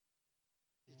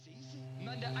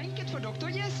det enkelt for doktor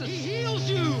Jesus. He heals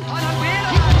you. Han helbreder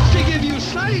He wants to give you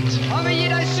sight. Han vil gi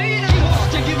deg synet. He wants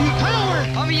to give you power.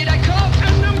 Han vil gi deg kraft.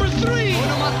 And number 3, Og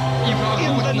nummer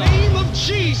in the name of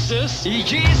Jesus, I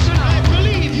Jesu I navn.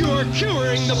 believe you are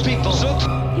curing the people.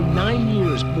 In 9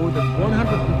 years, more than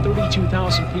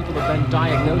 132,000 people have been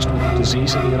diagnosed with the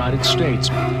disease in the United States.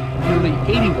 Nearly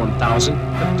 81,000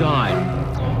 have died.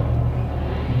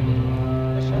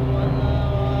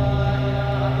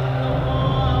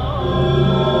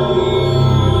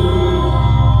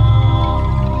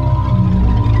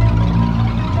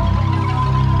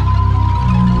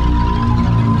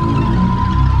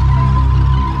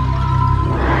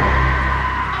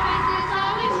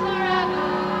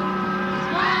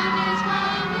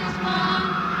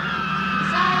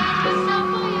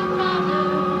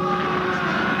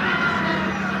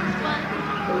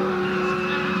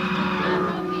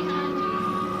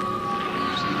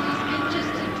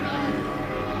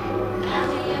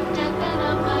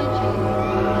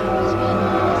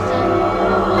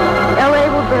 LA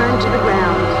will burn to the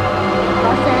ground.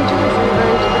 Los Angeles will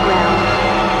burn to the ground.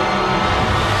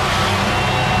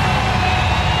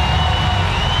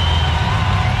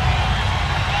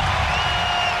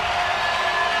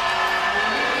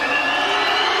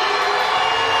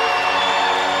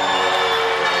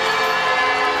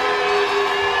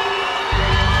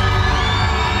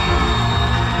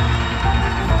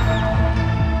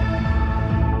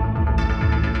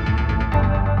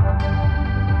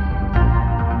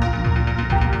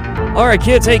 All right,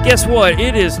 kids, hey, guess what?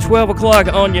 It is 12 o'clock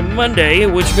on your Monday,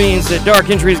 which means that Dark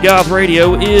Entries Goth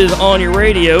Radio is on your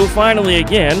radio finally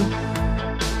again.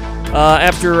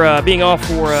 After being off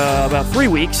for about 3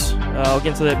 weeks. I'll get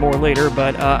into that more later,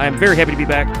 but I'm very happy to be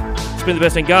back. It's been the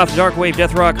best in goth, dark wave,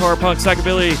 death rock, horror punk,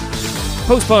 psychobilly,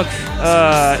 post-punk,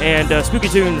 and spooky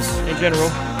tunes in general.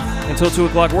 Until 2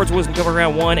 o'clock. Words of Wisdom coming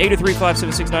around 1.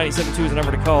 803-576-9872 is the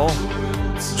number to call.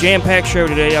 It's a jam-packed show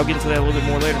today. I'll get into that a little bit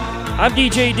more later. I'm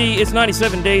DJ D. It's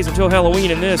 97 days until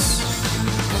Halloween, and this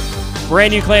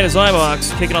brand new Clan of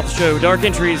Zymox kicking off the show. Dark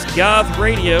Entries, Goth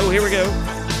Radio. Here we go.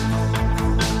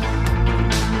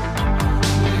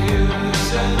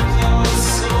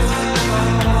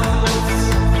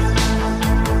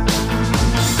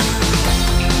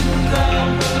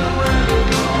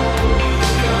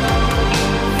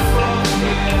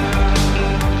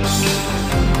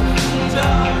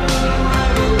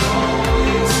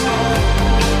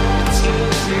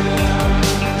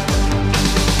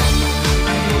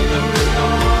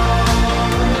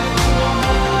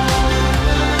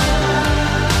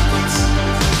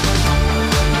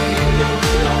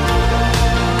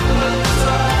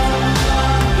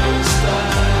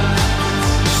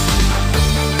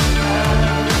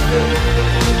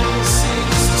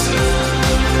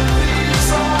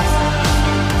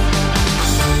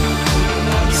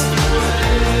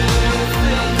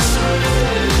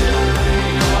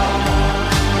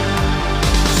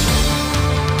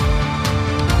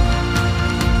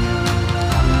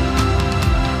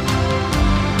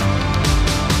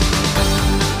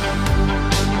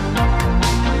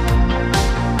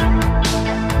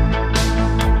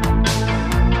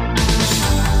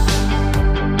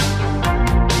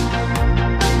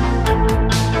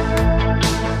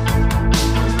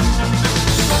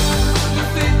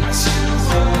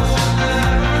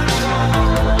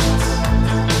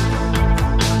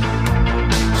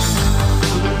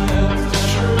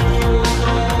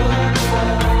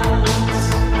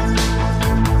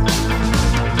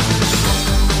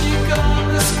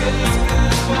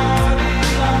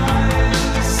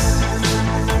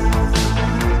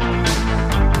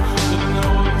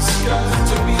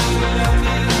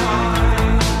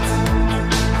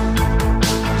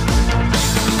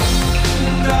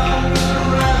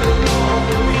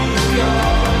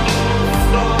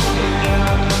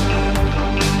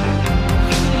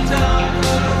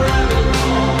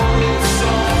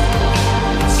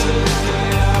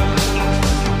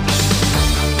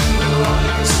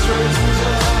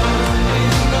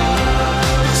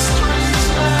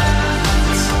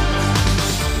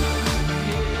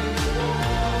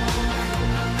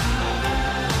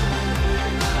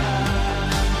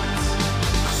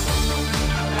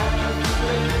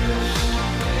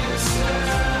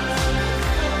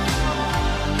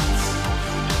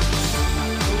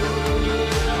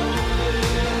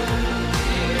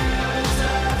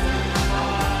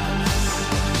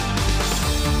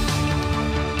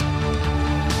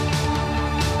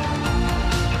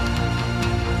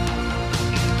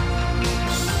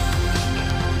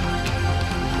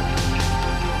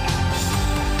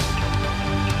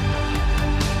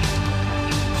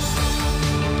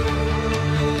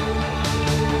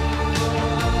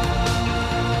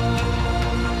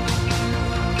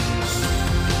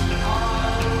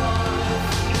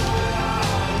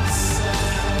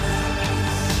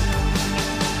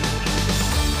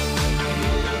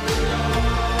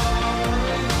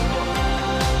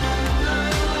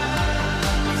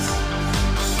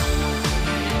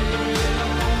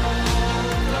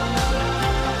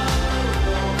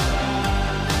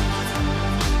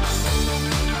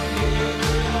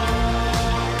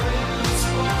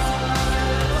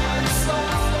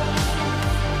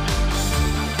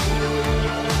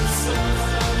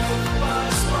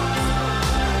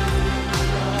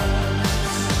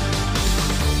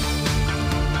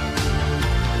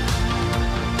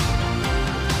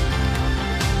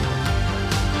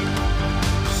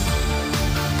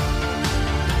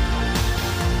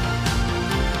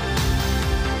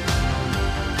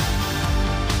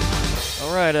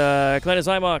 right, Kalena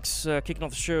Zymox kicking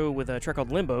off the show with a track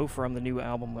called Limbo from the new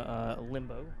album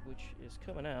Limbo, which is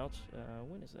coming out.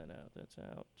 When is that out? That's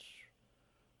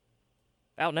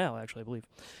out now, actually, I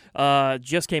believe.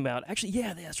 Just came out. Actually,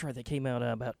 yeah, that's right. They came out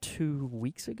about 2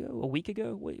 weeks ago, a week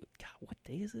ago. Wait, God, what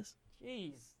day is this?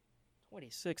 Jeez.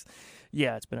 26th.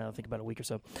 Yeah, it's been out, I think, about a week or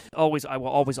so. I will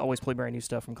always play brand new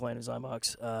stuff from Kalena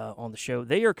Zymox on the show.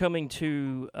 They are coming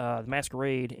to the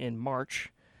Masquerade in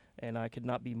March, and I could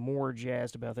not be more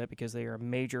jazzed about that because they are a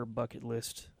major bucket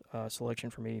list selection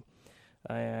for me.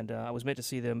 And I was meant to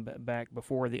see them back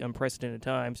before the unprecedented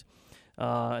times,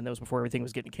 and that was before everything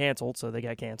was getting canceled, so they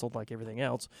got canceled like everything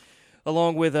else.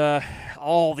 Along with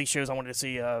all these shows I wanted to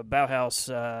see, Bauhaus,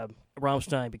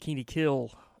 Rammstein, Bikini Kill.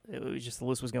 It was just, the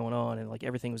list was going on, and like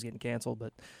everything was getting canceled,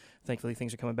 but thankfully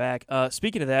things are coming back.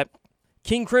 Speaking of that,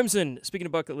 King Crimson, speaking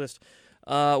of bucket list,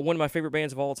 one of my favorite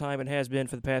bands of all time and has been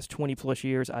for the past 20-plus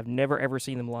years. I've never, ever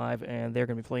seen them live, and they're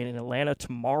going to be playing in Atlanta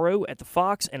tomorrow at the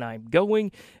Fox, and I'm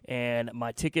going, and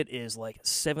my ticket is like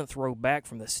 7th row back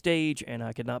from the stage, and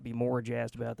I could not be more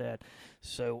jazzed about that.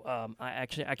 So I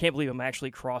can't believe I'm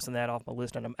actually crossing that off my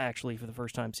list, and I'm actually, for the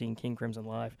first time, seeing King Crimson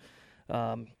live.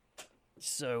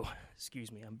 So,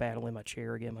 excuse me, I'm battling my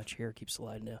chair again. My chair keeps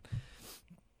sliding down.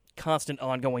 Constant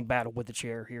ongoing battle with the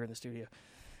chair here in the studio.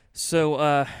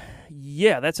 So,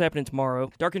 yeah, that's happening tomorrow.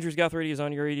 Dark Entries Goth Radio is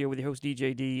on your radio with your host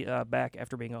DJ D, back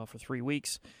after being off for 3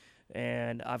 weeks.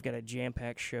 And I've got a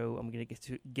jam-packed show. I'm going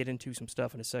to get into some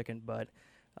stuff in a second, but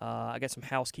I got some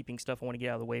housekeeping stuff I want to get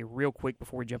out of the way real quick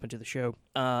before we jump into the show.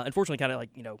 Unfortunately, kind of like,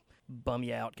 bum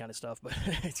you out kind of stuff, but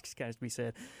it's kind of to be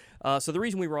said. So the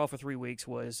reason we were off for 3 weeks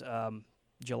was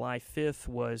July 5th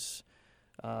was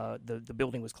the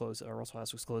building was closed. Our Russell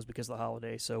House was closed because of the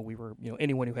holiday, so we were,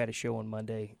 anyone who had a show on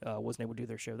Monday wasn't able to do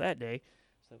their show that day,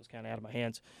 so that was kind of out of my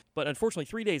hands. But unfortunately,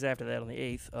 3 days after that, on the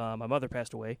 8th, my mother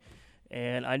passed away.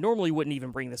 And I normally wouldn't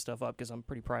even bring this stuff up because I'm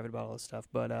pretty private about all this stuff.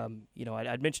 But,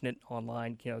 I'd mention it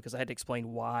online, because I had to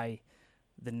explain why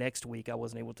the next week I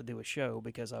wasn't able to do a show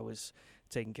because I was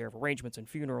taking care of arrangements and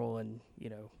funeral and,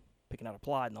 picking out a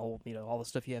plot and the whole, all the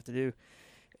stuff you have to do.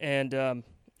 And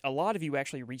a lot of you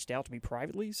actually reached out to me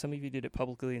privately. Some of you did it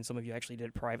publicly and some of you actually did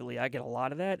it privately. I get a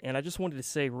lot of that. And I just wanted to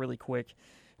say really quick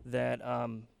that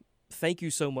thank you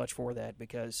so much for that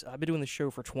because I've been doing this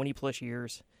show for 20-plus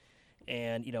years.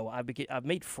 And, I've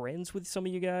made friends with some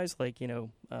of you guys,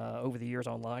 over the years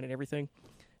online and everything.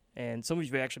 And some of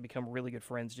you have actually become really good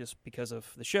friends just because of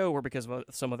the show or because of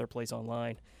some other place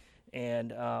online.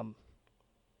 And, I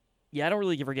don't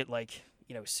really ever get,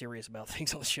 serious about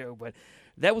things on the show. But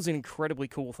that was an incredibly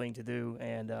cool thing to do.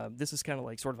 And this is kind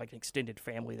of sort of like an extended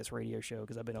family, this radio show,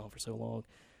 because I've been on for so long.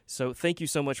 So thank you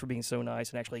so much for being so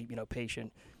nice and actually,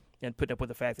 patient. And putting up with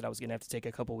the fact that I was going to have to take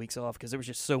a couple weeks off because there was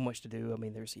just so much to do. I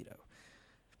mean, there's,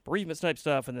 bereavements type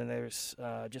stuff, and then there's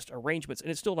just arrangements,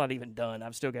 and it's still not even done.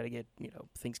 I've still got to get,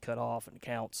 things cut off and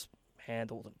accounts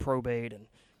handled and probate and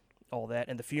all that.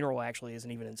 And the funeral actually isn't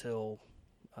even until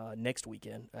next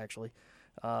weekend, actually,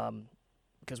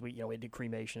 because we did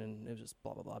cremation and it was just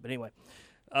blah, blah, blah. But anyway,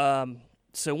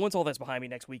 so once all that's behind me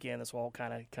next weekend, this will all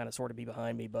kind of sort of be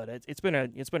behind me. But it's been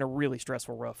a really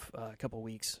stressful, rough couple of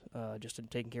weeks just in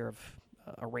taking care of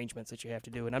arrangements that you have to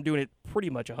do, and I'm doing it pretty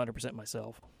much 100%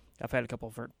 myself. I've had a couple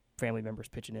of family members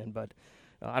pitching in, but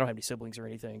I don't have any siblings or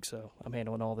anything, so I'm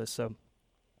handling all this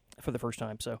for the first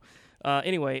time. So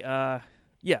anyway,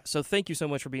 so thank you so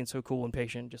much for being so cool and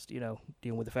patient. Just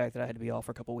dealing with the fact that I had to be off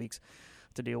for a couple of weeks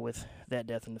to deal with that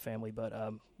death in the family. But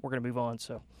we're gonna move on.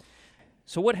 So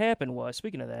what happened was,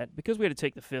 speaking of that, because we had to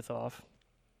take the 5th off,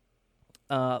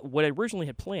 what I originally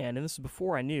had planned, and this is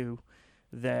before I knew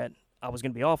that I was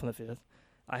going to be off on the 5th,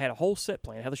 I had a whole set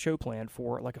planned, I had the show planned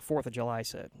for like a 4th of July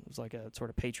set. It was like a sort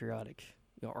of patriotic,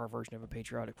 our version of a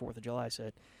patriotic 4th of July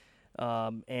set.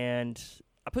 And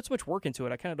I put so much work into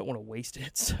it, I kind of don't want to waste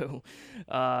it, so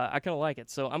I kind of like it.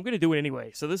 So I'm going to do it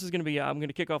anyway. So this is going to be, I'm going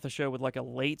to kick off the show with like a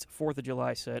late 4th of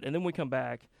July set, and then when we come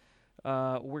back,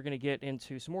 we're going to get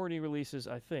into some more new releases,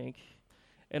 I think.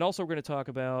 And also we're going to talk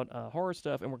about horror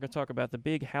stuff, and we're going to talk about the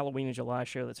big Halloween in July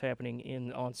show that's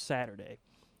happening on Saturday.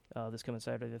 This coming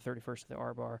Saturday, the 31st at the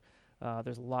R-Bar.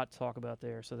 There's a lot to talk about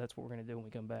there, so that's what we're going to do when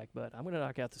we come back. But I'm going to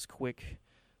knock out this quick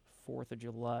 4th of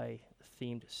July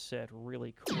themed set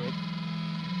really quick.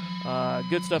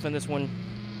 Good stuff in this one.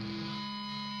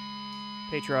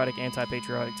 Patriotic,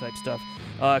 anti-patriotic type stuff.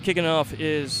 Kicking off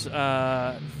is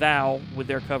Thou with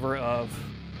their cover of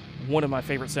one of my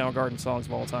favorite Soundgarden songs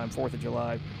of all time, 4th of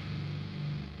July.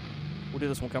 We'll do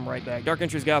this one, come right back. Dark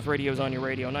Entries Goth Radio is on your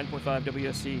radio, 9.5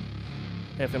 WSC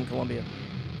FM Columbia.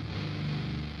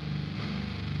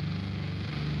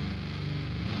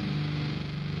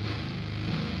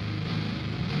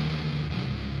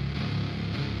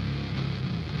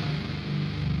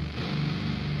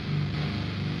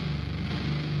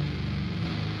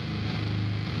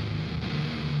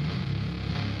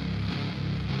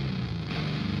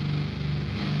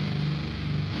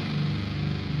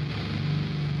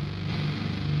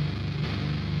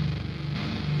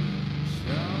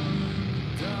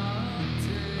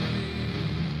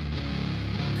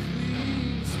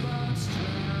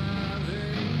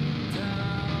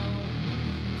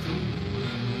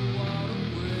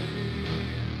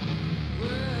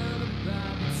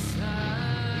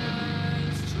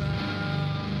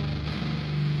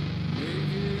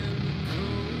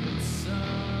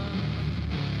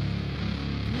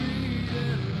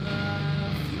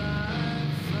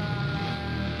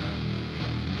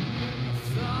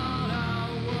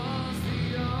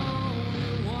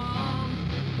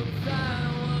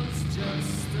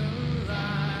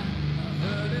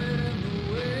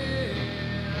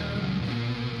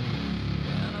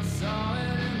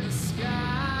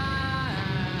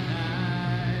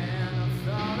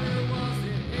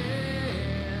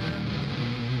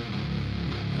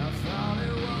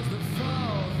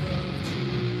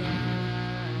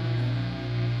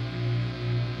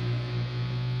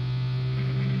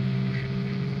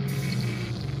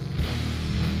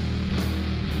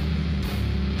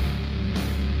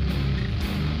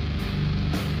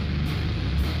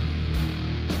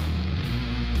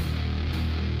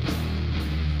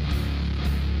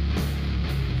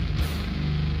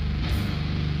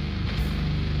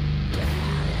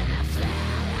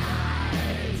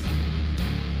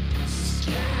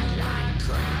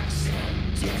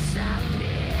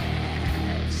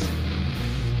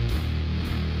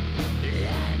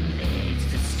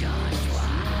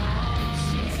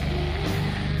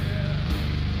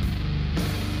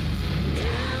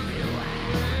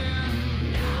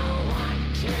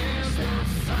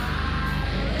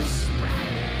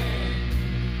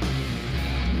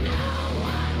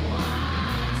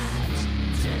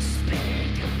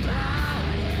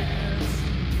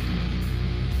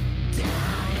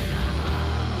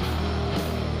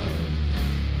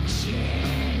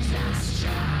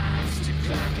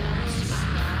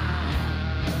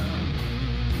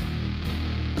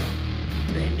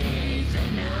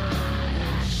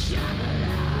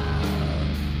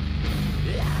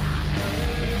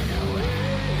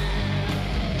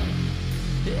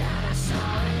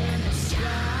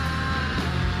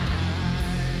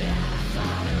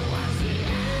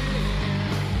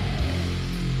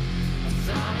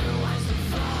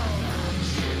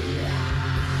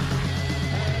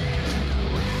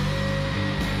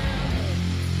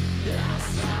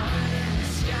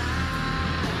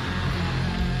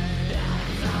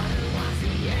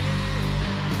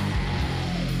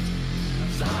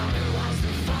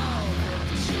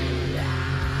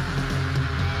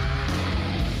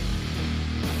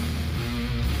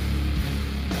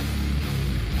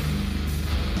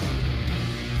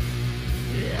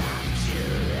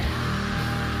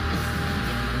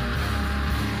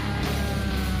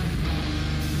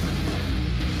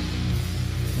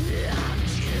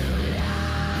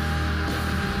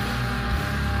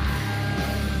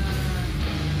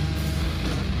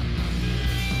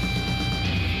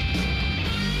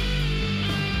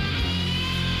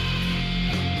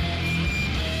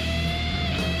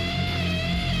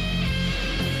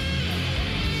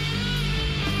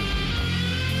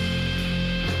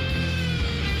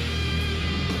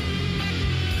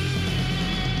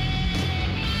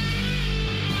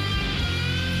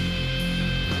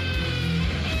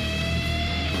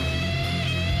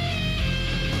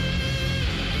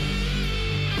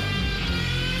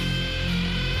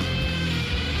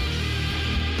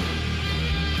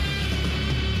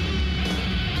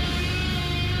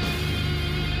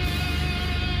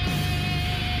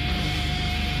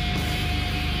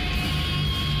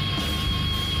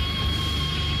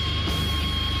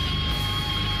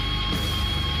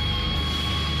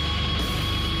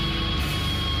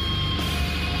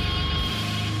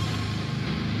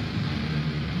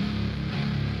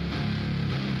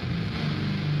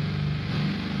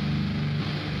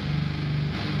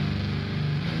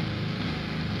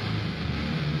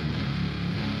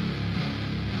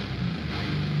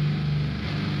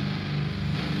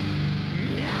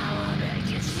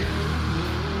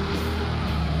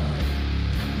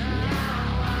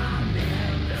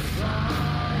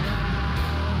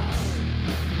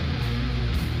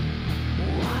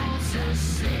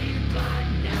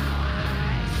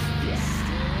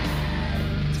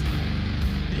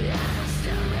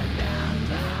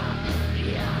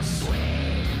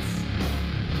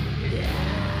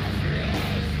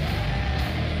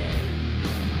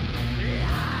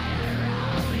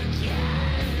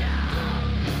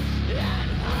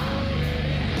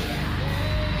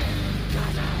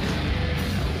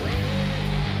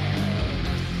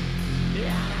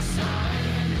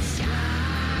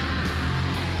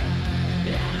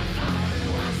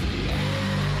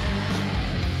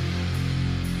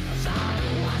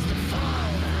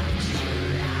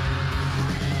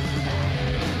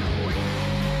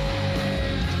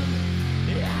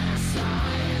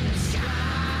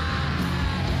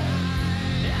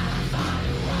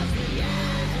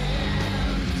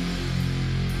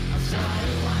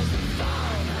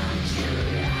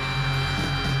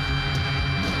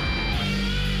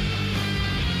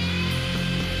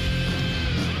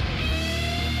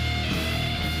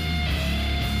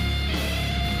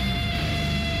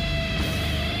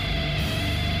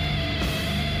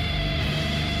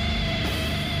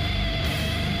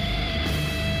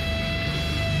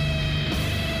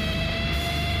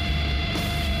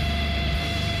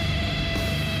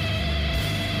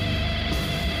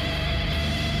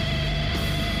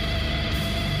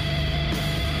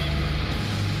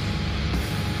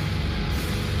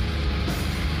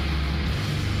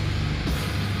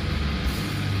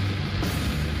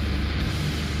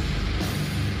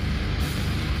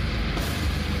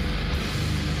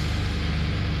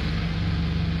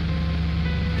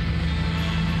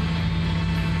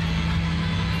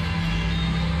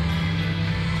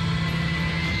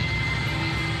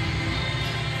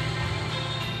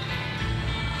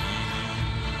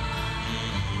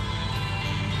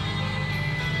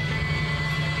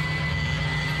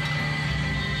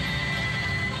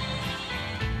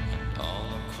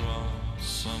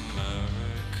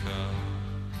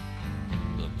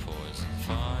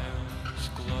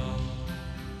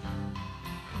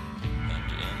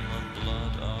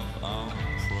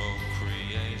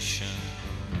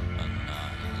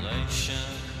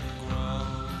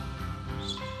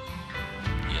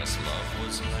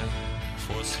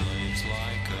 for slaves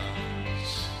like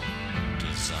us,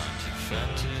 designed to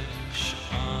fetish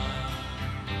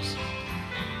eyes,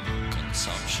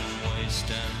 consumption, waste,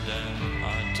 and an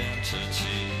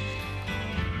identity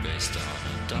based on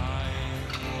a dying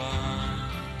line.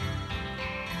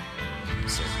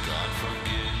 So God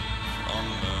forgive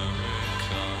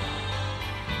America,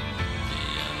 the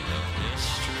end of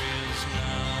history is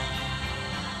now,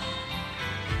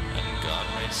 and God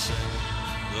may save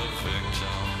the victim. victim,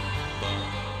 but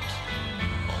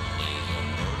only the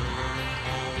murderer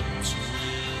holds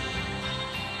real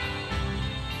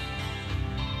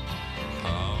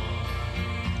power.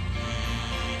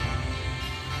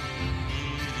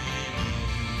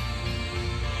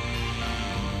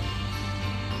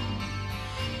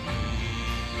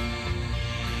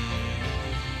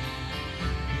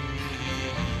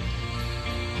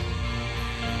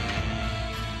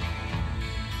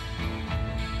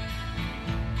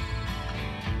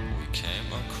 We came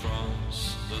across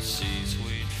the seas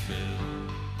we'd fill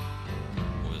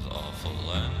with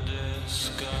awful and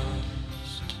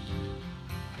disgust,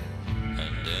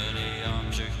 and any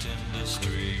object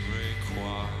industry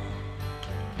required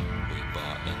we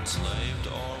bought, enslaved,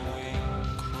 or we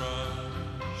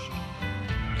crushed.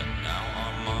 And now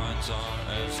our minds are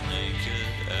as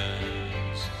naked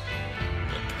as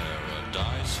the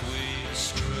paradise we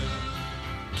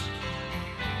stripped,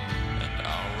 and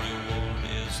our reward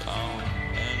is our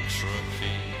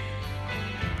entropy.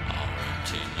 Our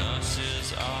emptiness is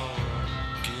our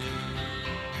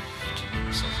gift.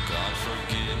 So God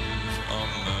forgive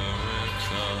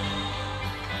America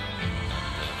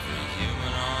and every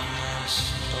human on this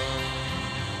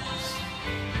earth,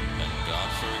 and God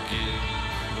forgive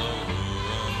the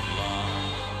ruined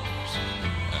lives,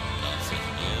 and nothing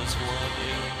is what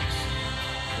it's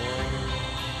worth.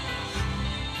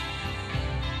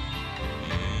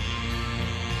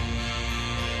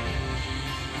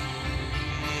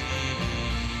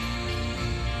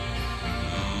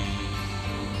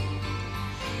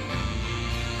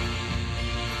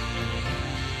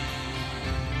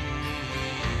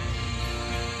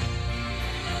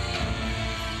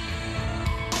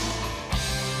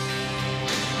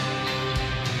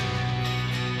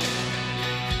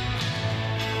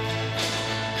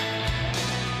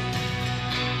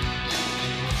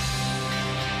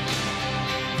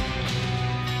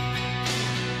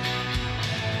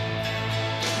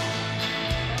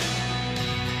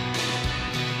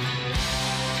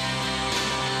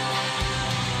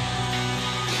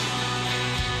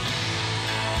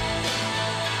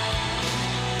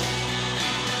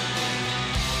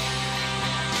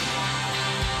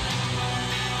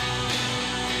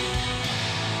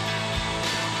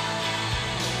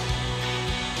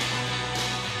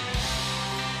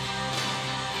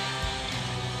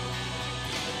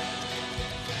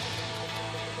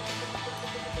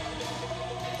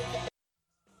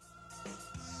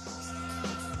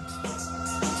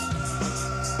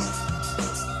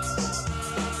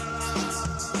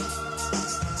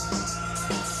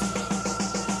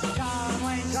 John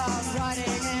Wayne comes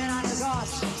riding in on his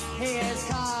horse. He is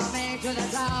coming to the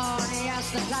town. He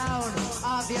has the town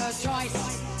of your choice.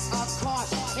 Of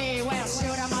course, he will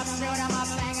shoot him up,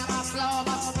 bang him up, blow him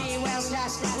up. He will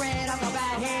just rid of the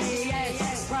bad. He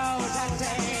is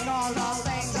protecting all the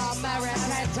things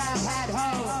Americans have had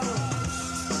home.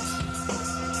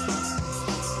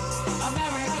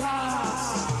 America,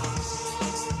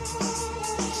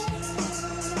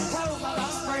 home of the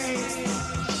free.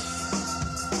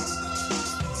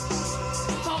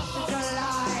 4th of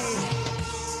July,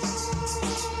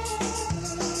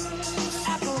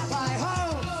 apple pie ho.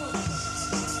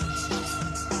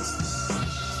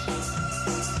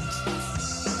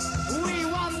 We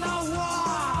won the war.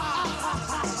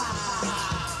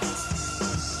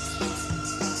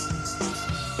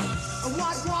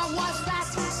 What war was that?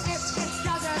 It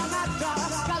doesn't matter,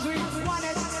 'cause we won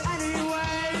it anyway.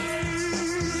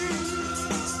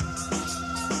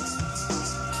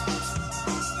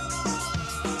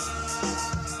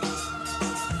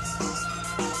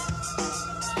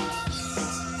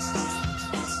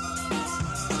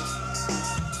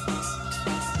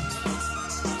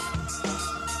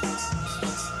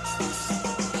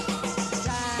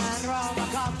 Dan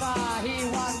Robocop, he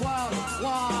won World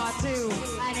War II,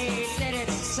 and he did it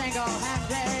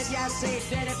single-handed. Yes, he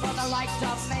did it for the likes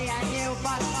of me and you,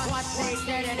 but once he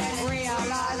did it in real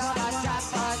life, the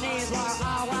Japanese were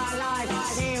our allies.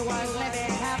 He was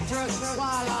living half-truths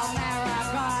while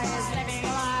America is living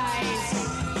lies.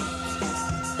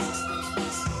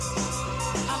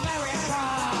 America,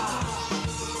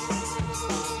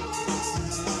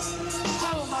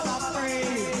 home of the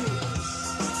free.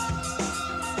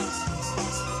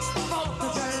 4th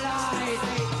of July,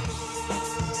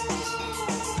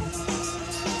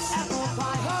 apple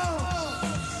pie ho.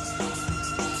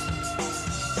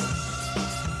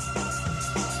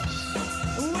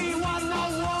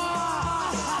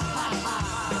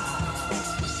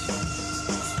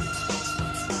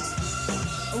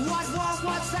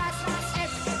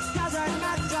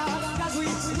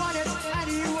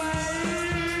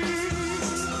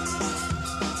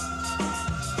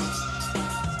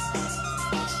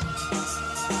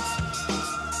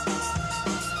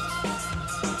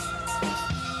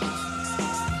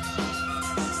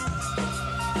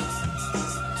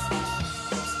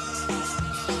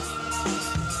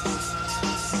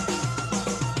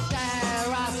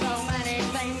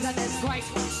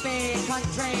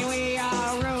 country. We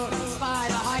are ruled by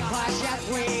the high class, yet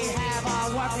we have a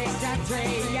working gentry.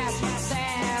 Yes,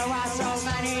 there are so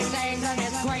many things in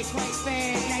this great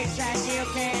big nation. You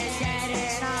can get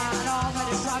in on all the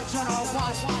destruction of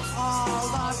what? All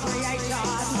the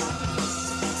creation.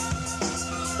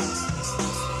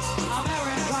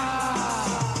 America,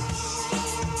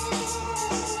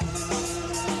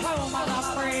 home of the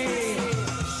free.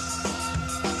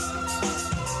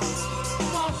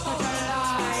 Most of your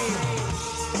life.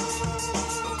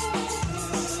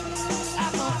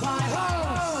 Apple pie,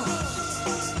 home.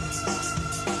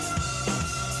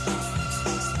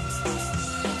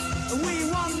 We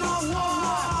won the war.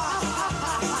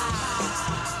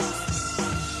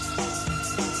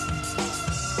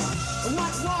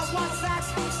 What war was that?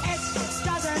 It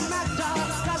doesn't matter,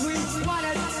 cause we won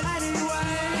it anyway.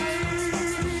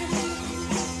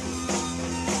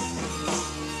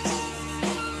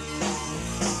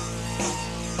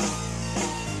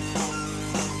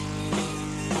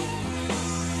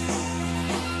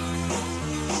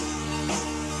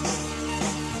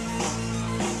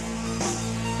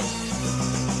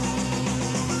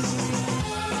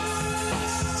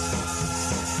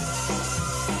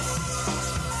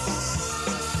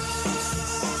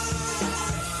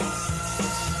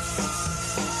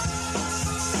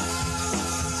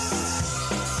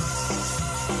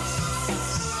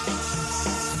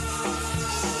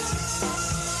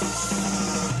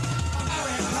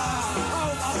 America,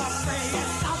 home of the free,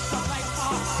 it's not the place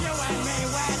for you and me.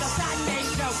 We're the standing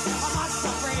joke amongst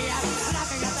the free and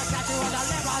laughing at the statue of the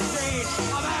liberty.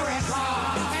 America,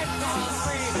 it's not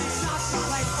free, not the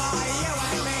place for you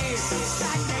and me.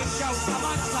 Standing joke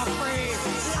amongst the free,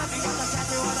 laughing at the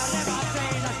statue of the liberty.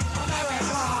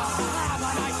 America, have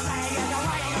a nice day and you're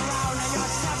riding around and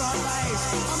you're never late.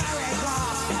 America,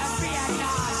 and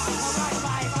Vietnam, run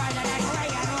by President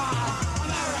Reagan Ross.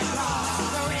 America,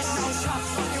 there is no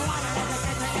trust. You want it as a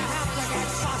kid and you have to get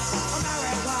fucked.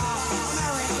 America,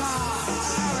 America,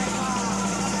 America,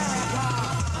 America,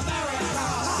 America,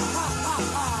 ha ha ha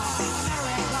ha.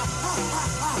 America, ha ha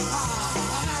ha ha.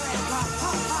 America,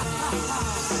 ha ha ha ha. America, ha ha ha ha.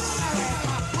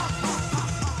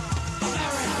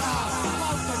 America,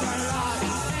 most of your life.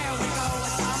 There we go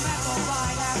with the metal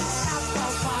fight and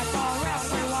apple pie for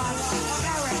everyone.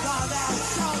 America, there's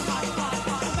so much fun.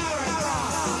 America,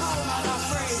 home of the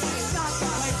free, not the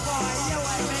place for you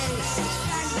and me.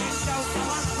 Standing joke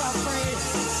amongst the free,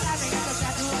 stabbing at the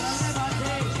statue of the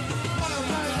liberty.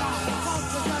 America,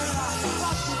 most of your life.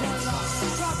 Most of your life.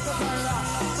 Most of your life.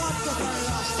 Most of your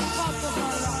life. Most of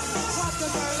your life. Most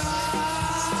of your life.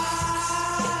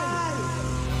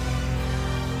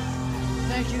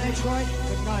 Thank you, Detroit.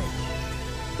 Good night.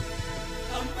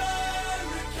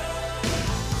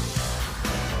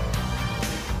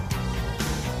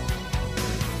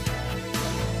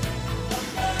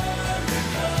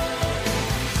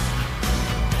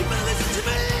 You better listen to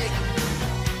me.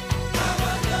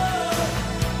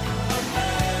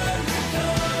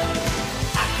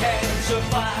 I can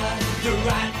survive the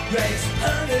rat race,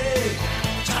 honey.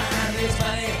 Time is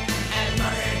money, and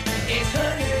money is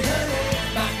honey, honey.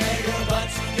 My neighbor, but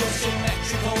your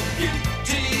symmetrical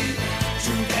beauty.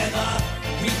 Together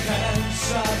we can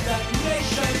serve the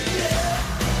nation, yeah.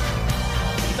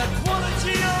 The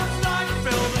quality of life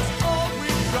film is all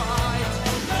we write.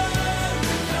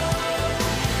 America.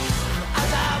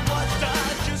 As I watched, I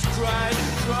just cried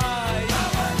and cried.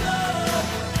 I love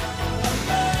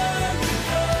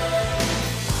America.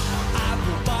 I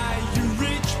will buy you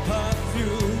rich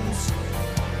perfumes,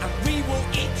 and we will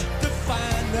eat the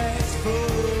finest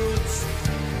foods.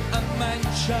 A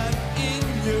mansion in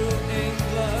New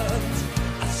England,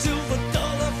 a silver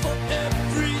dollar for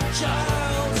every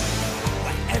child.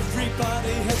 But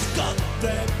everybody has got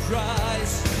their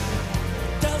price.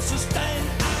 They'll sustain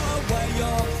our way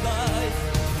of life.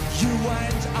 You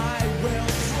and I will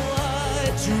fly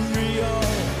to Rio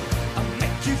and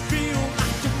make you feel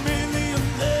like a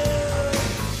millionaire.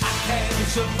 I can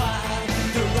survive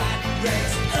the rat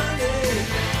race, honey.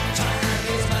 Time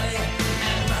is money,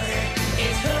 and money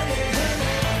is honey,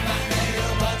 honey. My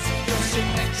neighbor, but your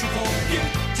symmetrical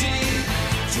beauty.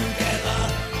 Together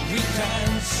we can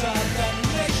serve the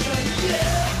nation,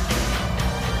 yeah.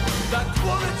 The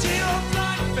quality of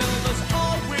life film is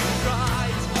all we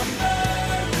write.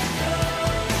 America.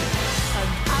 And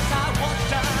as I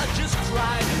watched, I just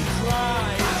cried and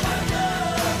cried. I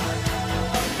love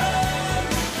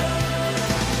America.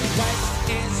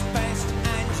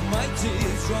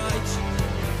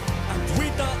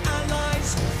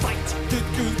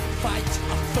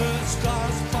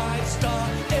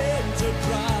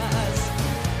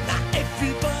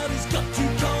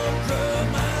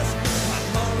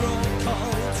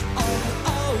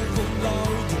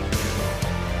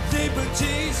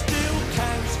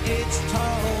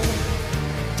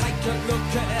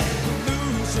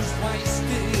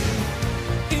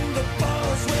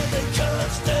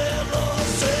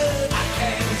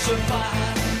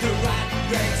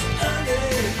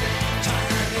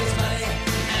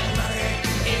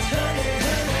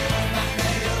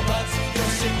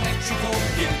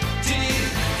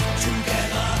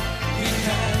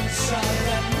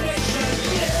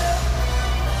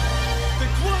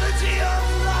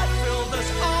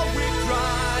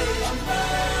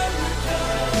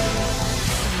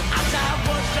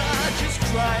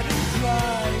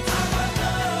 bright.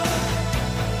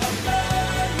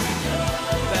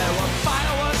 There were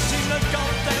fireworks in the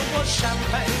Gulf, there was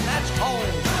champagne at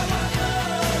home.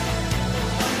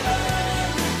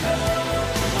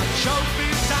 But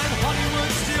trophies and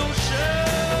Hollywood still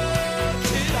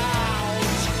shut it out.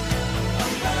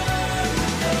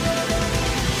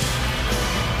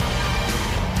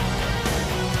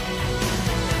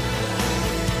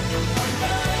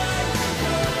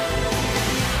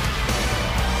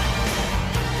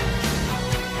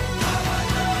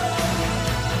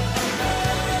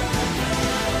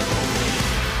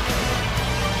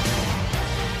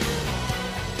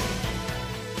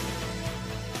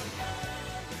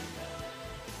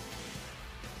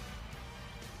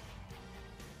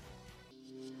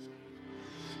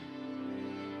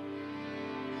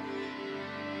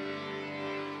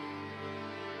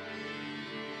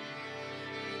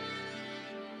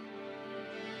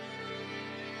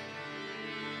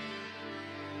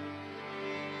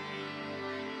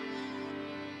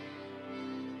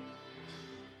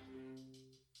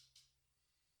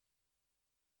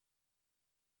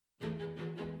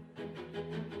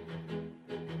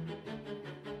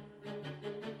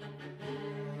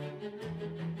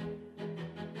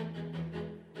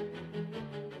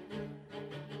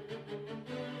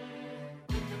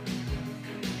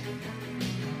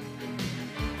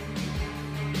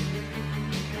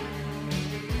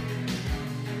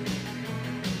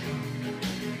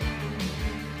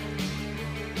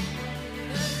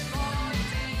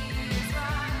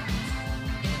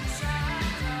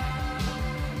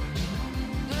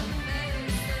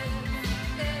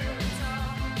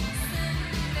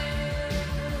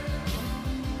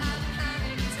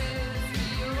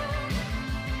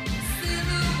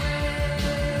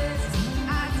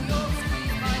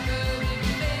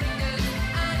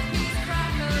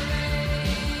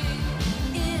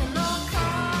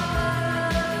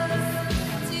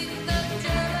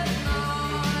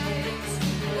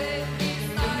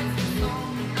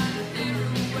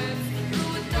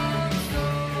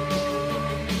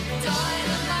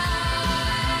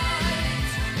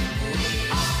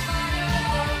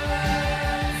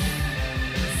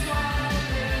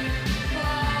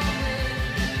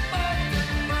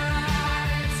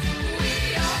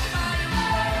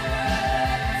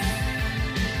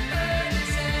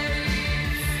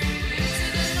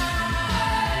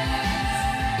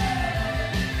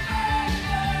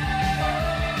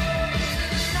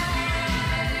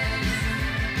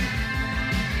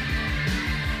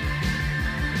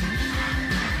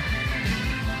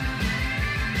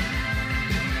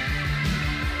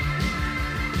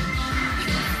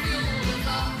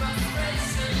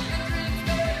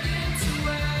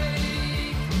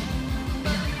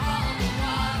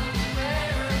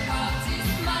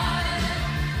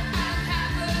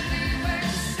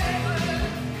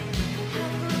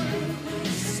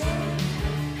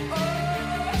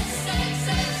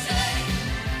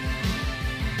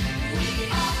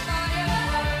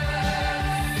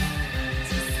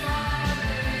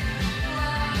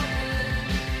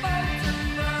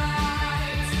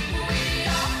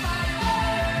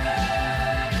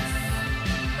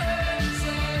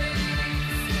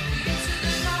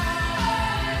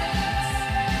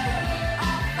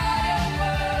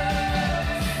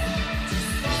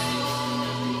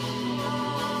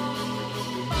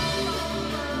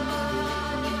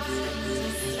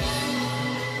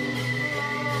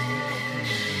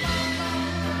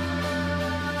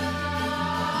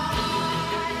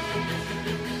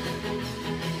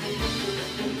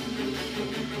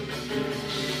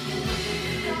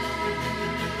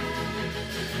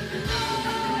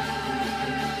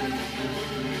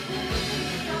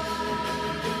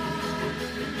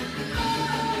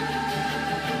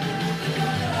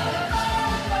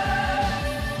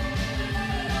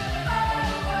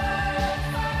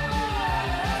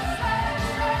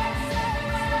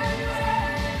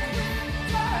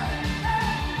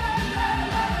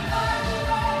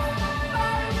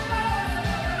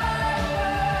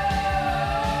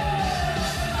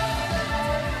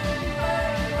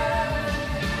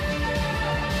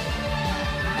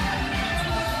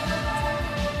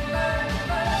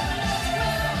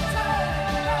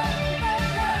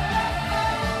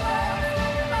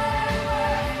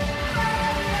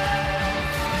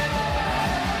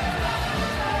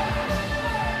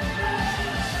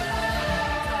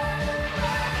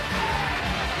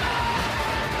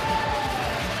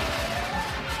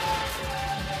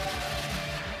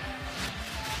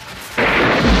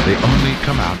 They only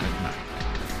come out at night.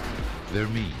 They're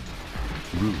mean,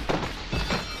 rude,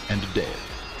 and dead.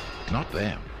 Not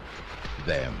them.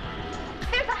 Them.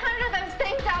 There's 100 of those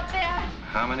things out there.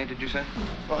 How many did you say?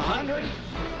 100?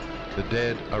 The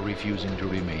dead are refusing to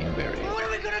remain buried. What are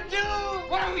we gonna do?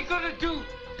 What are we gonna do?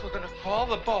 We're gonna call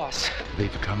the boss.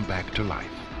 They've come back to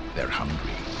life. They're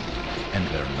hungry. And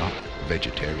they're not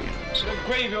vegetarians. The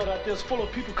graveyard out there's full of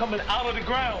people coming out of the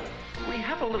ground. We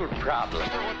have a little problem.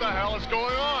 What the hell is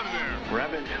going on there?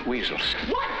 Rabid weasels.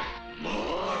 What?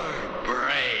 More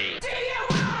brains. Do you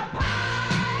want a party?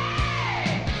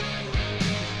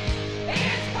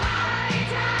 It's party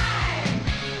time!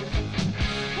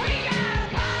 We got a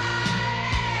party!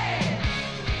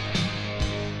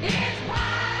 It's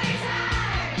party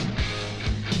time!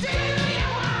 Do you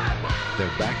want a party?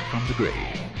 They're back from the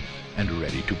grave and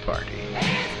ready to party.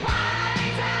 It's party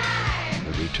time!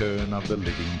 The return of the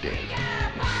living dead. Got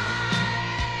a party!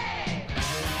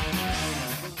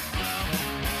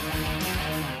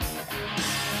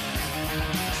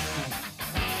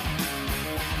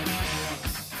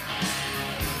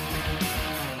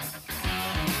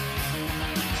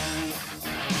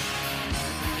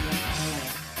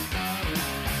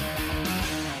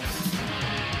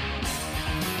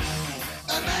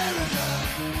 America,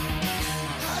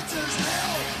 hot as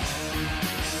hell,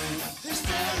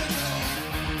 hysterical,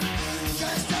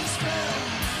 cast a spell.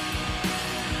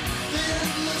 The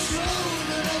endless road,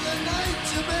 another night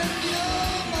to bend your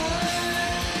mind.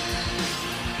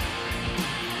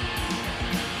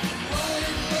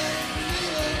 Wide lane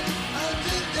fever, how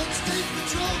did that state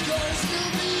patrol car still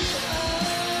behind?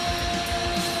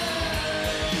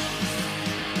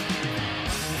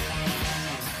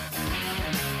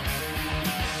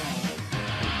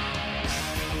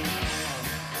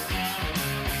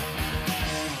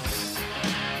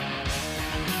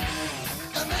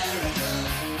 America,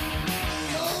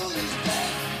 cold as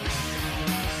death.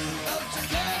 Up to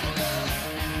Canada,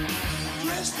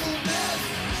 crystal meth.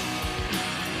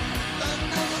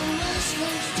 Another West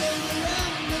Coast turn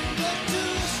around and back to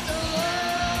start.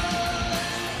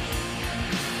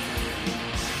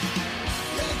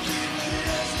 Yankee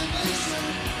reservation,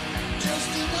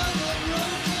 just another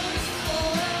broken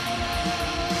heart.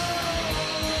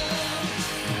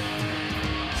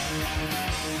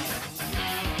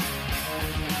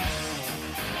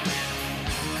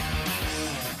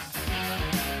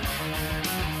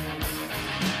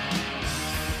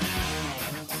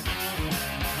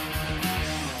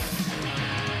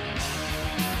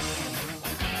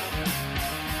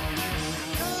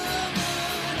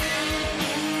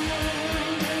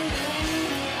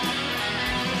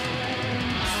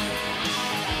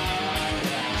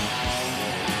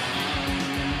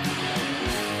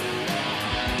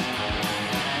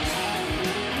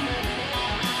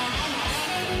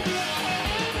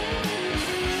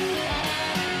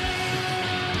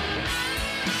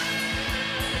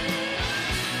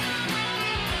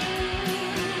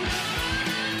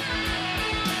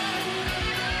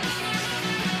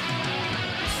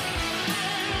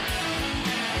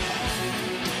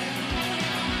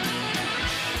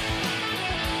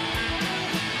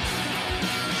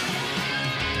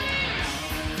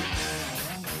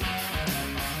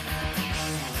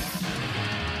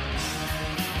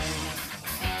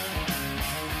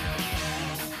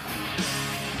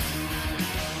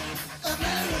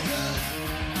 America,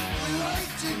 we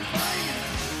like to fight.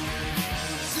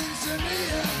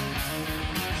 Sinsonia,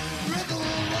 rebel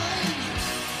wine.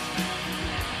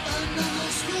 Another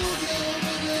schoolgirl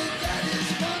with her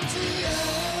daddy's Pontiac.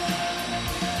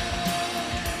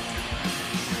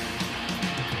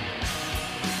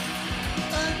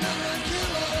 Another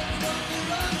killer from the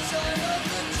wrong side of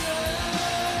the tracks.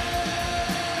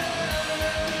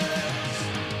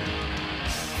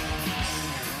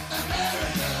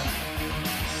 America,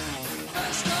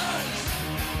 fast cars.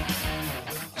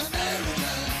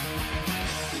 America,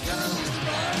 the girls, the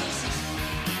bars.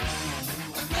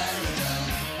 America,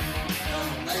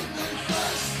 don't make no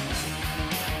fuss.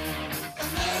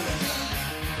 America,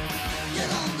 get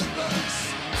on the bus.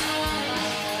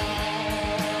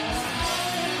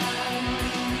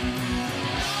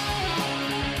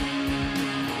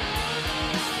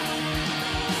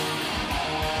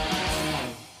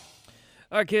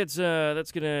 All right, kids,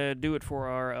 that's going to do it for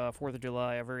our 4th of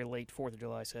July, a very late 4th of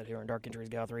July set here on Dark Entries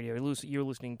Goth Radio. You're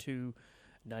listening to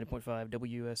 90.5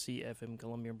 WSC FM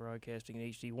Columbia Broadcasting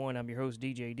in HD1. I'm your host,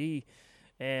 DJ D,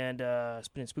 and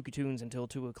spinning spooky tunes until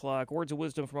 2 o'clock. Words of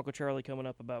Wisdom from Uncle Charlie coming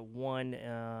up about 1,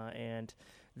 and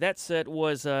that set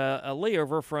was a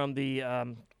layover from the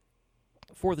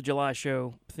 4th of July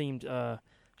show, themed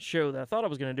show that I thought I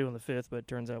was going to do on the 5th, but it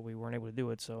turns out we weren't able to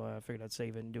do it, so I figured I'd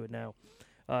save it and do it now.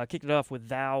 Kicked it off with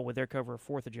Thou with their cover of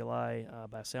 4th of July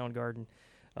by Soundgarden.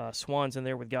 Swan's in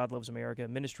there with God Loves America.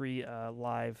 Ministry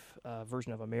live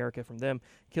version of America from them.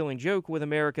 Killing Joke with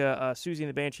America. Susie and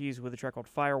the Banshees with a track called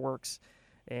Fireworks.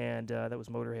 And that was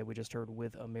Motorhead we just heard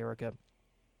with America.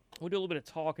 We'll do a little bit of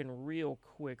talking real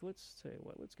quick. Let's tell you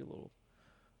what. Let's get a little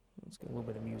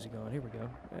bit of music on. Here we go.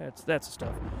 That's the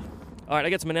stuff. All right, I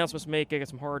got some announcements to make. I got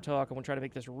some horror talk. I want to try to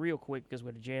make this real quick because we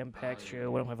had a jam-packed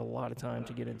show. I don't have a lot of time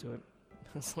to get into it.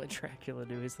 Let's let Dracula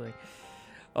do his thing.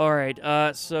 All right,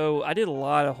 so I did a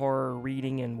lot of horror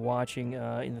reading and watching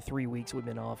in the 3 weeks we've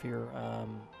been off here.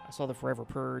 I saw The Forever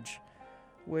Purge,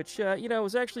 which,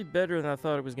 was actually better than I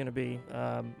thought it was going to be.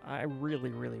 I really,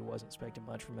 really wasn't expecting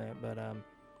much from that, but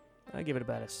I give it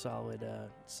about a solid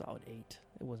 8.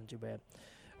 It wasn't too bad.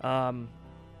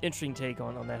 Interesting take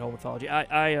on that whole mythology.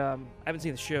 I haven't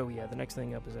seen the show yet. The next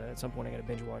thing up is at some point I got to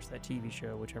binge watch that TV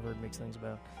show, which I've heard mixed things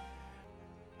about.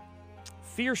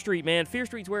 Fear Street, man. Fear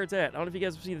Street's where it's at. I don't know if you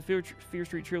guys have seen the Fear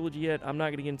Street trilogy yet. I'm not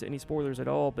going to get into any spoilers at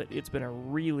all, but it's been a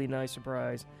really nice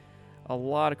surprise. A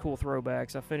lot of cool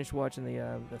throwbacks. I finished watching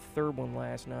the third one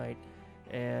last night,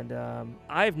 and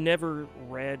I've never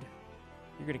read...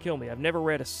 You're going to kill me. I've never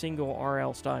read a single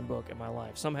R.L. Stine book in my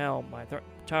life. Somehow, my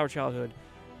entire childhood,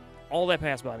 all that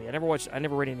passed by me. I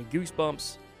never read any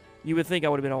Goosebumps. You would think I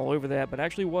would have been all over that, but I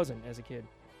actually wasn't as a kid.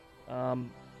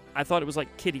 I thought it was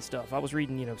like kiddie stuff. I was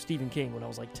reading, Stephen King when I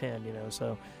was like 10,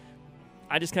 so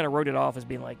I just kind of wrote it off as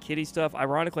being like kiddie stuff.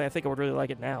 Ironically, I think I would really like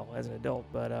it now as an adult,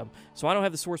 but so I don't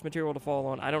have the source material to fall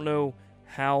on. I don't know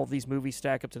how these movies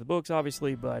stack up to the books,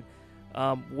 obviously, but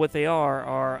what they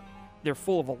are they're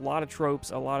full of a lot of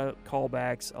tropes, a lot of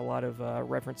callbacks, a lot of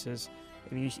references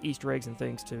and Easter eggs and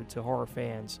things to horror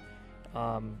fans.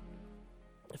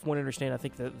 If one understand, I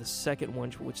think the second one,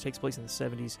 which takes place in the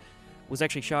 70s, was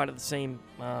actually shot at the same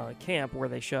camp where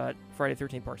they shot Friday the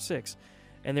 13th Part 6.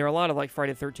 And there are a lot of like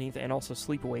Friday the 13th and also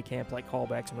Sleepaway Camp like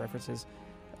callbacks and references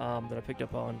that I picked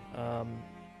up on.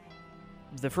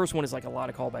 The first one is like a lot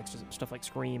of callbacks to stuff like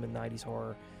Scream and 90s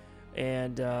horror.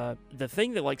 And the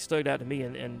thing that like stood out to me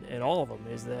in all of them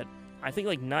is that I think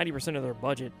like 90% of their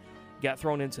budget got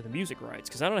thrown into the music rights,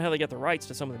 because I don't know how they got the rights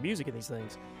to some of the music in these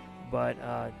things, but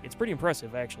it's pretty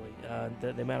impressive actually,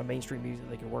 the amount of mainstream music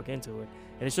they could work into it,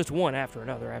 and it's just one after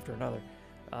another.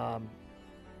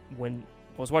 When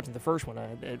I was watching the first one,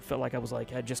 it felt like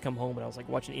I'd just come home and I was like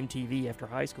watching MTV after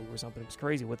high school or something. It was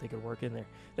crazy what they could work in there.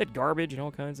 They had Garbage and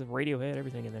all kinds of Radiohead,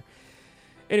 everything in there.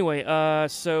 Anyway,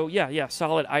 so yeah,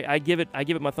 solid. I give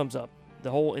it my thumbs up. The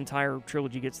whole entire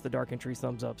trilogy gets the Dark Entries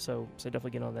thumbs up, so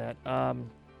definitely get on that.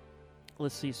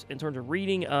 Let's see. In terms of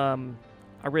reading,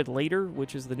 I read Later,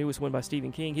 which is the newest one by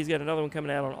Stephen King. He's got another one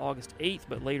coming out on August 8th,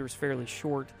 but Later is fairly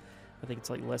short. I think it's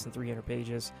like less than 300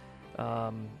 pages.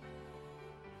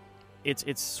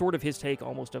 It's sort of his take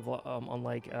almost of on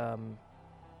like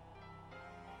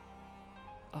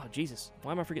oh, Jesus.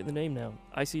 Why am I forgetting the name now?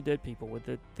 I See Dead People with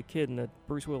the kid and the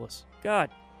Bruce Willis. God,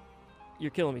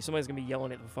 you're killing me. Somebody's going to be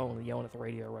yelling at the phone and yelling at the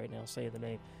radio right now, saying the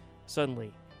name.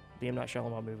 Suddenly, the M. Night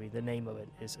Shyamalan movie, the name of it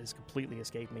has completely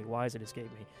escaped me. Why has it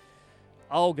escaped me?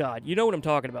 Oh, God. You know what I'm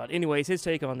talking about. Anyways, his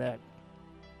take on that.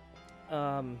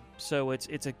 So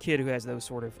it's a kid who has those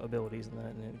sort of abilities and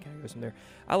that, and it kind of goes from there.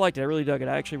 I liked it. I really dug it.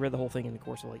 I actually read the whole thing in the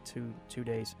course of like two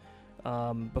days.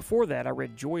 Before that, I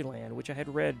read Joyland, which I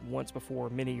had read once before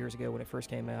many years ago when it first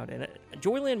came out. And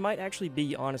Joyland might actually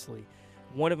be, honestly,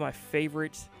 one of my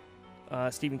favorite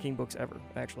Stephen King books ever,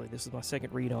 actually. This is my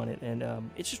second read on it, and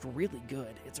it's just really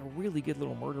good. It's a really good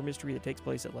little murder mystery that takes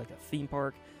place at like a theme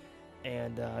park,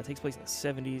 and it takes place in the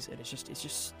 70s, and it's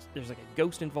just there's like a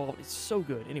ghost involved. It's so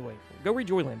good. Anyway, go read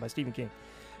Joyland by Stephen King.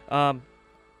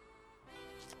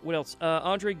 What else?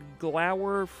 Andre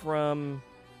Glauer from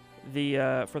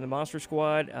the Monster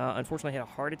Squad unfortunately had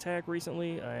a heart attack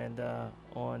recently, and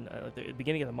on the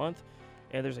beginning of the month,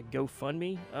 and there's a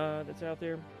GoFundMe that's out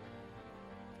there,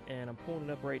 and I'm pulling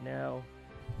it up right now.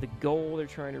 The goal they're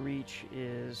trying to reach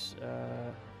is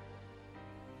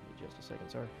just a second,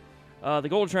 sorry. The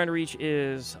goal they're trying to reach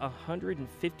is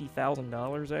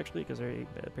 $150,000 actually, because they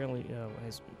apparently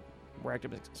has racked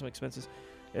up some expenses.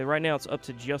 Right now, it's up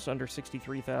to just under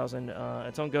 $63,000.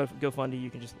 It's on GoFundMe. You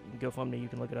can just GoFundMe. You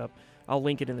can look it up. I'll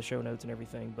link it in the show notes and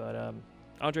everything. But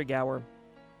Andre Gower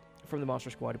from the Monster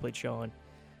Squad, who played Sean,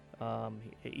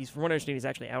 he's, from what I understand, he's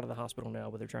actually out of the hospital now,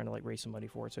 but they're trying to like raise some money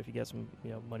for it. So if you get some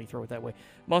money, throw it that way.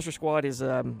 Monster Squad is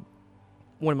one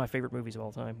of my favorite movies of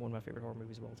all time. One of my favorite horror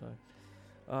movies of all time.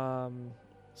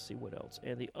 Let's see what else.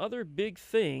 And the other big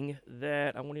thing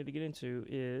that I wanted to get into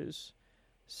is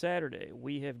Saturday,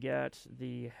 we have got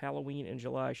the Halloween in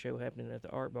July show happening at the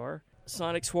Art Bar.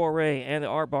 Sonic Soiree and the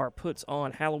Art Bar puts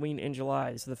on Halloween in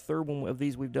July. This is the third one of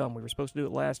these we've done. We were supposed to do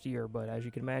it last year, but as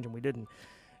you can imagine, we didn't.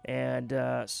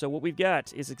 And so what we've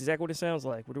got is exactly what it sounds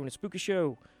like. We're doing a spooky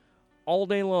show all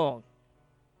day long.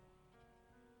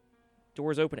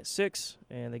 Doors open at 6,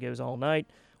 and it goes all night.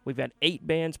 We've got 8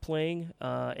 bands playing,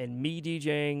 and me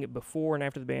DJing before and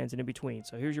after the bands and in between.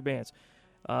 So here's your bands.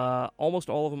 Almost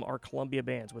all of them are Columbia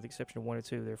bands, with the exception of 1 or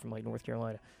 2. They're from like North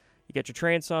Carolina. You got your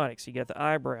Transonics, you got the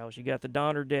Eyebrows, you got the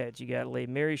Donner Deads, you got Les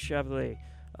Mary Chevalier,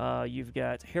 you've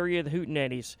got Harriet the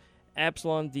Hootenannies,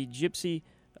 Absalom the Gypsy,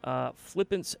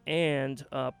 Flippants, and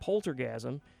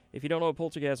Poltergasm. If you don't know what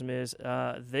Poltergasm is,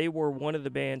 they were one of the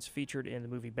bands featured in the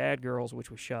movie Bad Girls,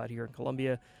 which was shot here in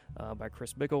Columbia by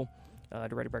Chris Bickle,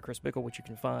 directed by Chris Bickle, which you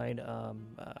can find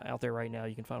out there right now.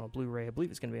 You can find on Blu-ray. I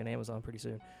believe it's going to be on Amazon pretty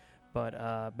soon.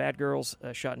 But Bad Girls,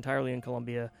 shot entirely in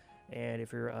Columbia. And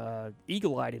if you're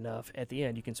eagle-eyed enough, at the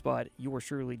end, you can spot yours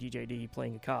truly, DJD,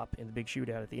 playing a cop in the big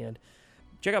shootout at the end.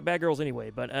 Check out Bad Girls anyway.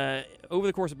 But over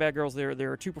the course of Bad Girls,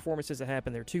 there are 2 performances that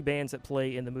happen. There are 2 bands that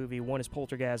play in the movie. One is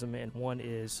Poltergasm, and one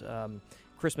is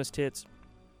Christmas Tits.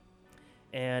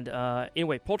 And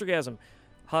anyway, Poltergasm,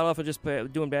 hot off of just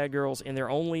doing Bad Girls, and they're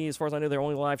only, as far as I know, their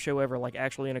only live show ever, like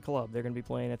actually in a club. They're going to be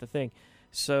playing at the thing.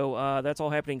 So that's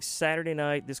all happening Saturday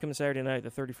night, this coming Saturday night, the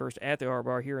 31st, at the Art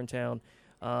Bar here in town.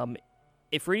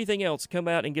 If for anything else, come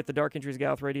out and get the Dark Entries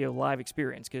Goth Radio live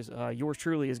experience, because yours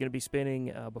truly is going to be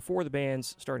spinning before the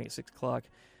bands, starting at 6 o'clock.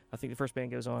 I think the first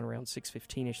band goes on around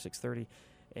 6:15ish, 6:30,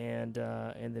 and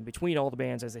then between all the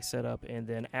bands as they set up, and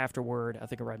then afterward, I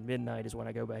think around midnight is when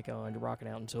I go back on to rocking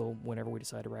out until whenever we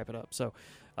decide to wrap it up. So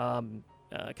come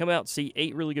out and see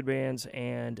 8 really good bands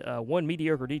and 1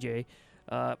 mediocre DJ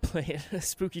playing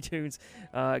spooky tunes,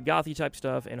 gothy type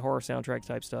stuff, and horror soundtrack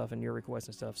type stuff, and your requests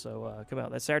and stuff. So come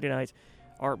out. That's Saturday night,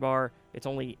 Art Bar. It's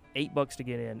only $8 to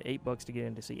get in. $8 to get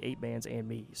in to see 8 bands and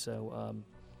me. So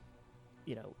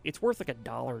it's worth like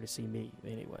 $1 to see me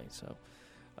anyway. So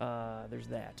there's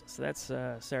that. So that's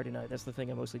Saturday night. That's the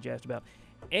thing I'm mostly jazzed about.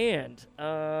 And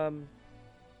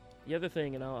the other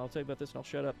thing, and I'll tell you about this, and I'll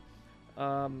shut up.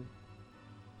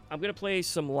 I'm going to play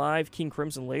some live King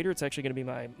Crimson later. It's actually going to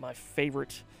be my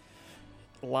favorite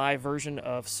live version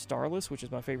of Starless, which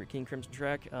is my favorite King Crimson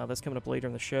track. That's coming up later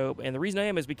in the show. And the reason I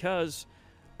am is because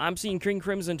I'm seeing King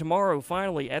Crimson tomorrow,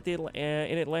 finally,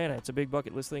 in Atlanta. It's a big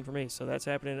bucket list thing for me. So that's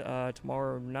happening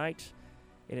tomorrow night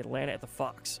in Atlanta at the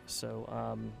Fox. So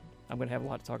I'm going to have a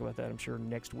lot to talk about that, I'm sure,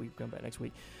 next week. Come back next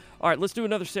week. All right, let's do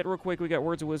another set real quick. We got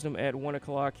Words of Wisdom at 1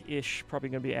 o'clock-ish. Probably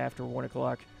going to be after 1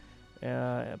 o'clock.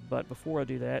 But before I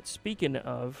do that, speaking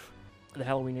of the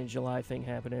Halloween in July thing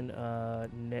happening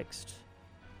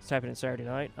it's happening Saturday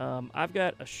night. I've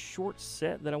got a short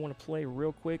set that I want to play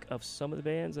real quick of some of the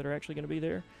bands that are actually going to be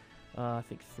there. I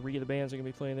think 3 of the bands are going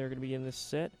to be playing there are going to be in this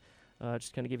set.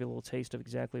 Just kind of give you a little taste of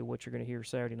exactly what you're going to hear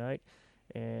Saturday night.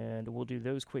 And we'll do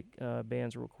those quick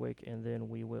bands real quick, and then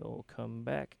we will come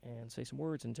back and say some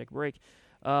words and take a break.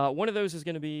 One of those is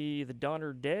going to be the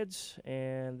Donner Deads,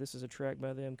 and this is a track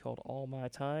by them called All My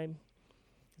Time.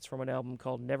 It's from an album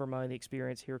called Nevermind the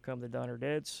Experience. Here Come the Donner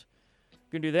Deads.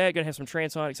 Going to do that. Going to have some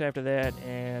Transonics after that,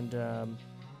 and then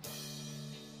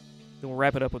we'll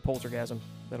wrap it up with Poltergasm.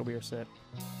 That'll be our set.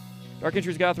 Dark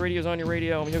Entries Goth Radio is on your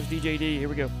radio. I'm your host, DJD. Here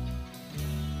we go.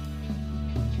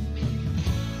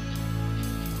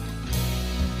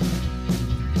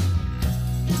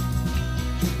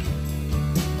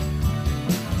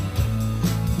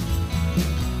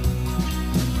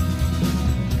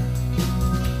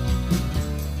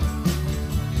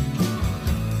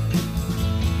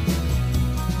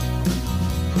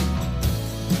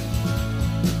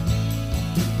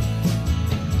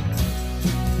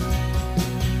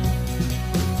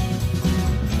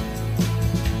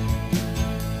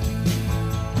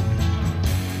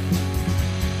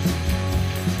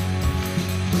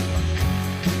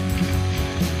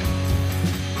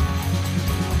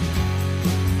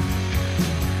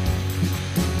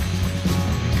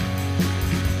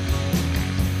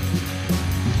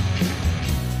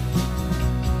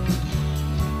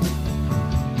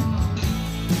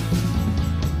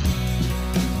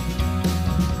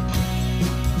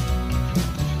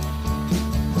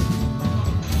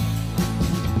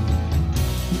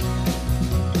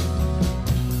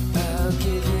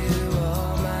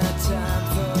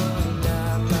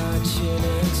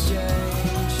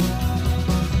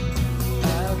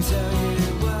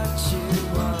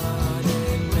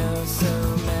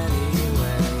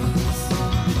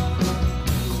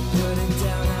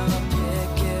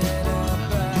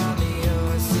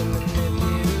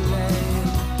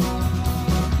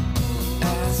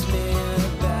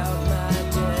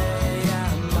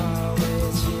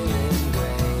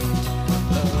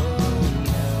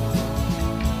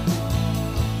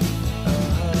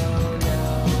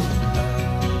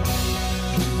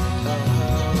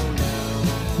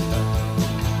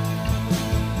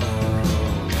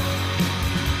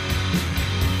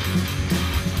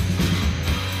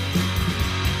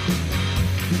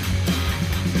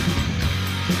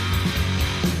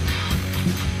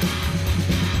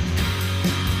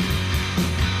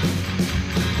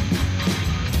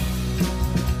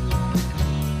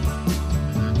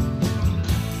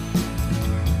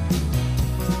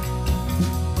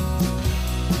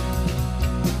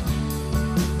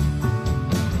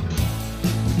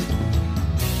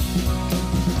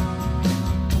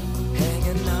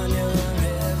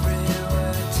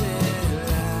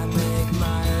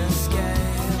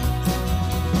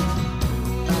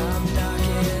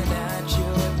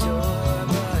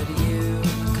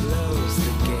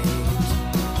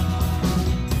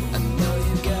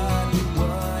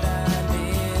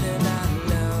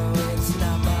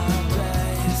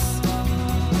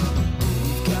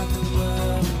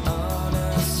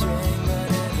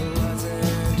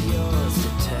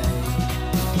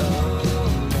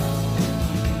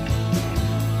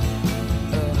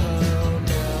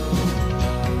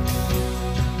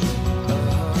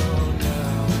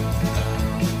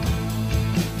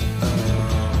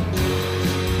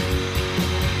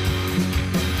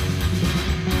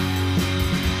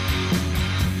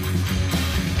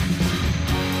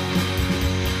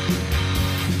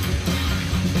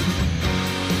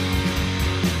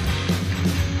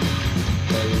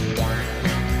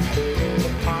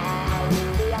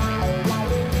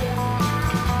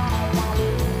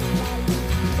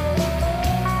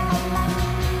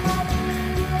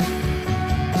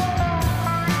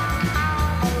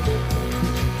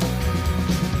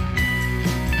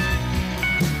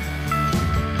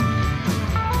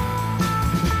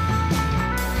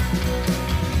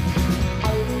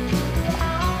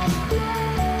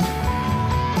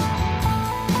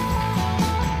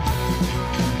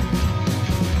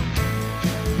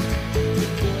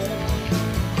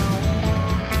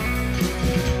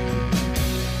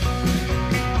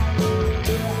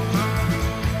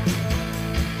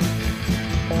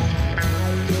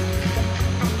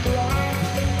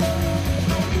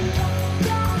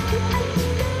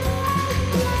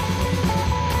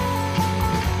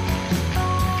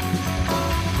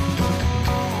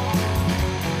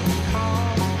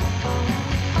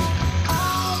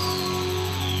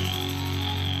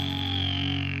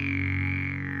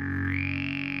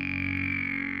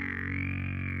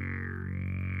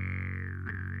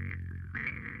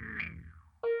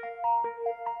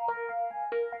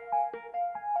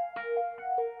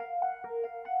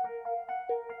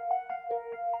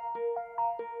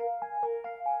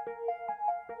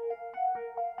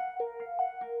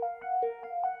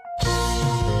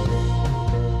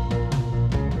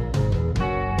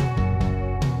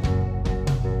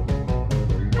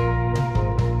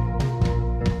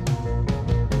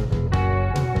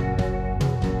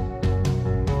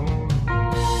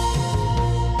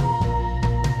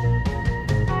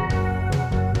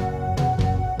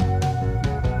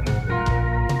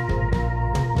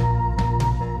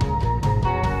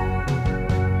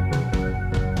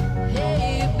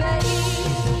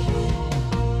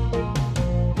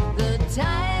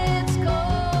 tide's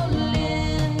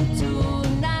calling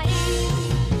tonight,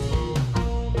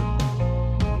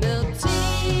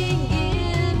 melting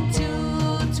into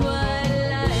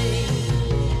twilight.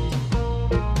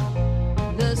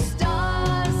 The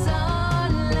stars are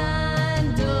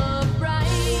lined up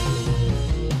bright.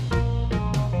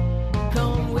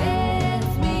 Come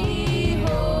with me,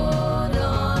 hold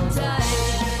on tight.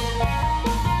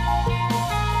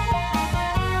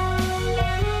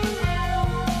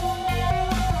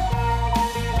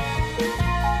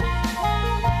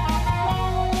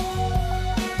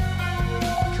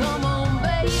 Come on,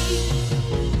 babe.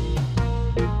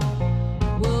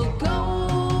 We'll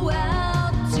go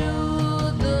out to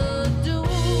the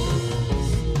dunes.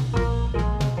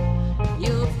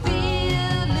 You'll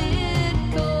feel it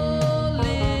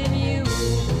calling you,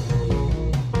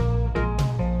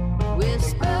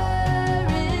 whispering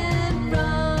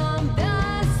from the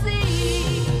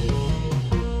sea,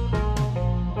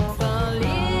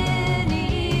 falling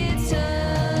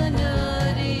eternity.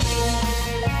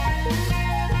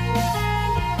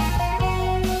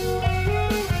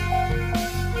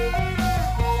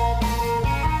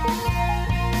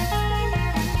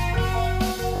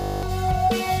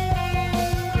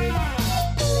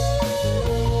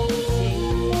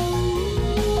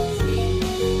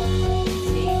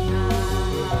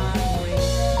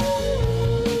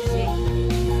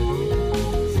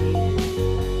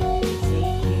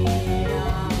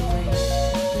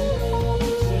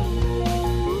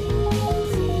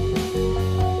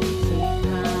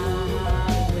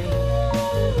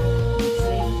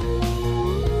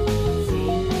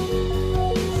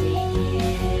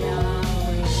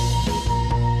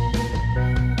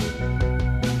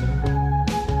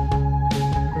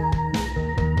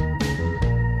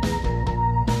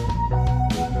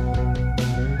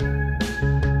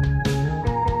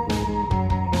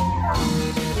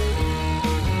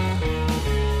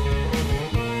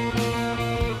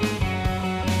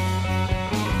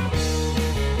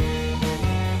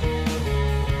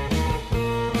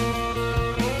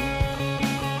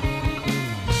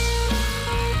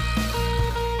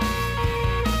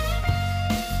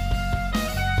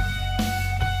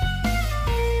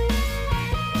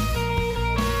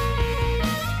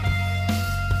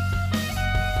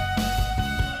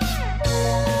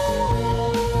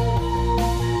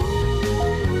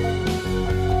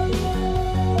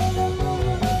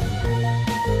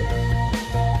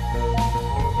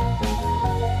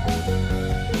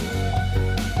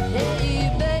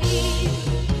 Hey, babe,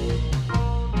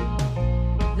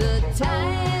 the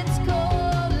tide's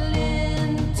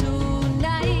calling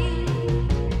tonight,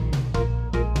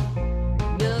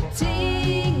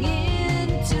 melting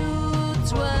into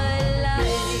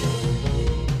twilight.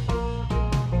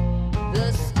 The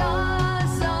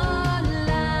stars are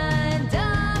lined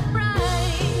up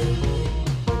bright.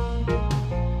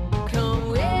 Come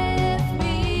with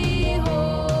me,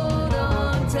 hold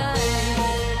on tight.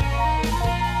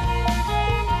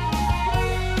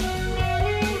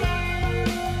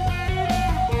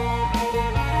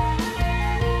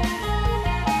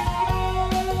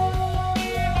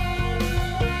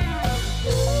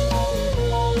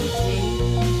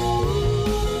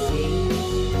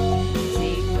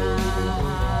 Take my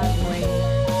heart away.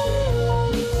 Take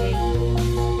it away. Take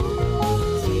my heart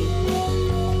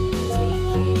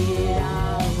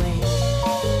away.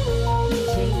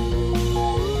 Take it away.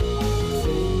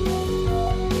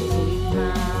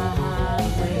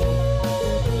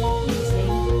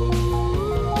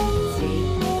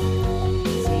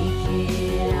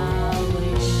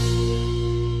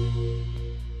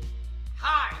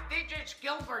 Hi, this is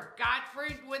Gilbert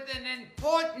Gottfried with an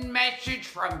important message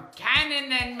from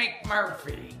Cannon and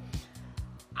McMurphy.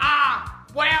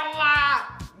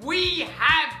 We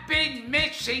have been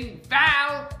missing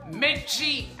Val,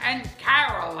 Mitzi, and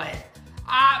Carolyn,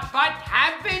 but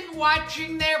have been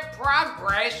watching their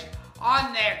progress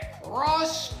on their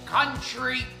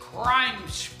cross-country crime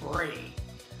spree.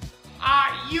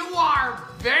 You are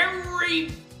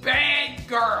very bad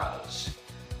girls.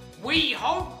 We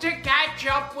hope to catch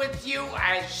up with you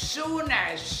as soon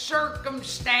as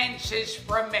circumstances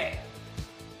permit.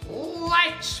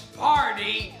 Let's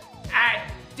party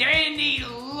at Danny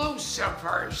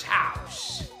Lucifer's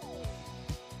house.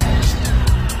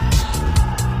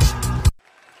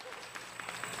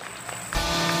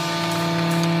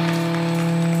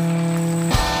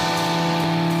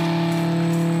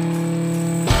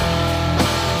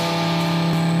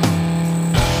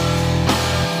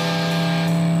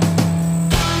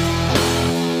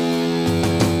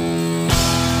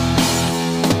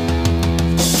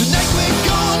 Tonight we're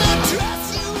gonna dress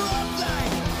you up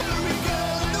like every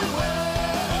girl in the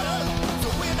world.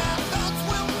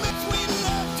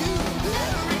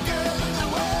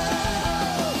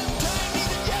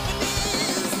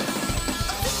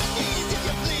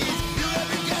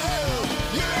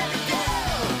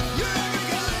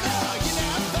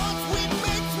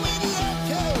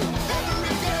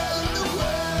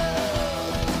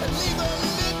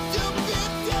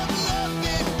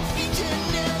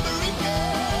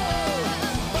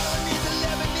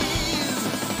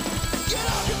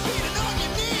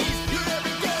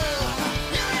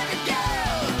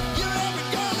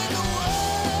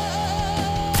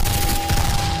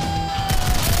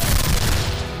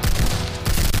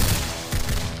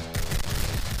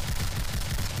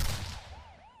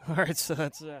 right, so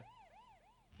that's that'd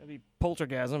be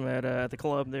Poltergasm at the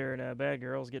club there in Bad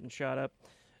Girls, getting shot up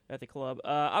at the club.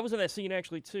 I was in that scene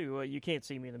actually too. You can't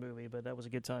see me in the movie, but that was a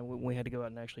good time. We had to go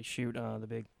out and actually shoot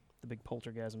the big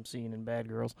Poltergasm scene in Bad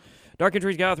Girls. Dark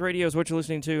Entries Goth Radio is what you're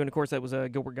listening to, and of course that was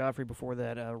Gilbert Gottfried before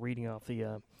that, reading off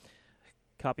the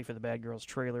copy for the Bad Girls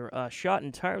trailer. Shot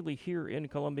entirely here in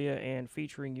Columbia and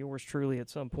featuring yours truly at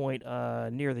some point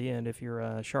near the end. If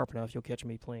you're sharp enough, you'll catch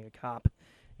me playing a cop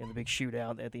in the big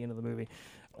shootout at the end of the movie.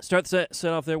 Start the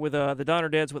set off there with the Donner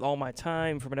Deads with All My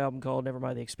Time from an album called Never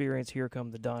Mind the Experience. Here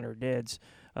come the Donner Deads.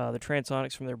 The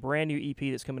Transonics from their brand new EP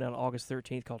that's coming out on August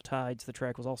 13th called Tides. The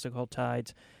track was also called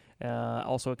Tides.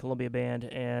 Also a Columbia band,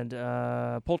 and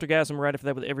Poltergasm right after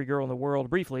that with Every Girl in the World,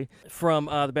 briefly, from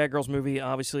the Bad Girls movie,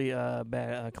 obviously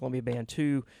Columbia Band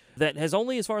 2, that has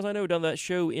only, as far as I know, done that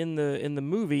show in the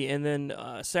movie, and then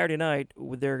Saturday night,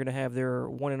 they're going to have their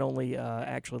one and only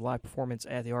actually live performance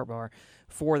at the Art Bar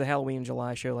for the Halloween in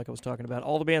July show, like I was talking about.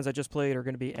 All the bands I just played are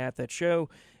going to be at that show,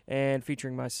 and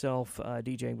featuring myself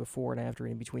DJing before and after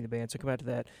and in between the bands. So come out to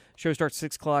that. Show starts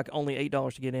 6 o'clock, only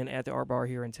 $8 to get in at the Art Bar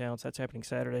here in town, so that's happening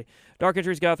Saturday. Dark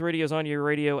Entries Goth Radio is on your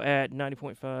radio at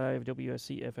 90.5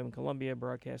 WSC FM Columbia,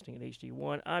 broadcasting at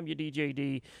HD1. I'm your DJ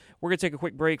D. We're going to take a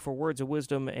quick break for Words of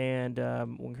Wisdom, and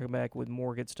we'll come back with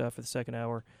more good stuff for the second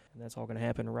hour, and that's all going to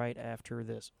happen right after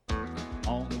this.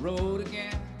 On the road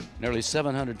again. Nearly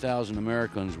 700,000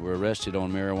 Americans were arrested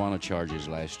on marijuana charges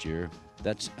last year.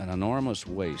 That's an enormous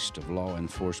waste of law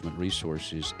enforcement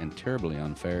resources and terribly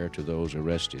unfair to those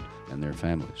arrested and their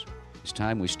families. It's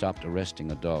time we stopped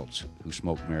arresting adults who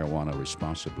smoke marijuana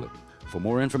responsibly. For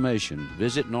more information,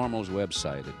 visit NORML's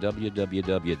website at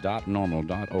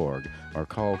www.normal.org or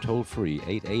call toll-free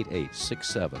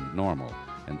 888-67-NORMAL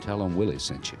and tell them Willie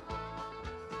sent you.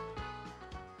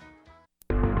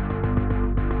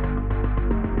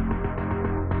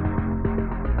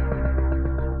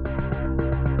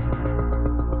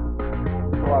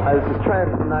 Hi, this is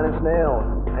Trent from Nine Inch Nails,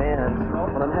 and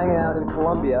when I'm hanging out in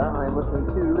Columbia, I'm listening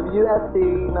to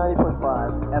WSC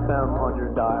 90.5 FM on your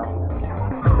dial.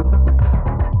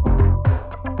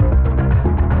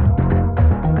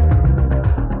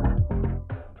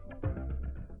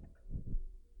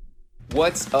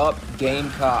 What's up,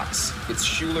 Gamecocks? It's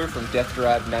Schuler from Death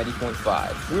Drive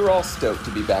 90.5. We're all stoked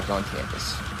to be back on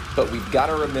campus, but we've got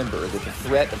to remember that the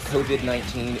threat of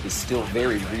COVID-19 is still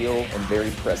very real and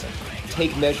very present.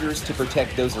 Take measures to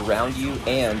protect those around you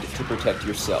and to protect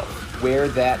yourself. Wear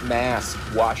that mask.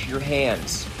 Wash your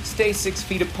hands. Stay 6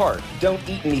 feet apart. Don't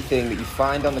eat anything that you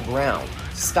find on the ground.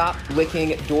 Stop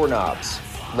licking doorknobs.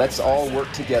 Let's all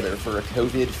work together for a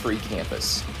COVID-free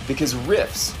campus. Because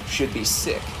Riffs should be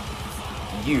sick.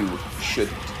 You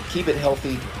shouldn't. Keep it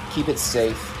healthy, keep it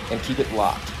safe, and keep it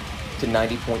locked to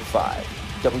 90.5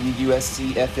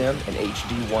 WUSC FM and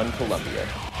HD1 Columbia.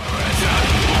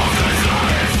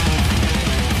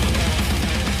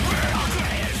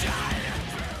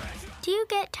 Do you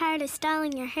get tired of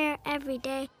styling your hair every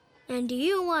day? And do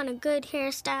you want a good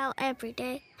hairstyle every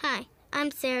day? Hi,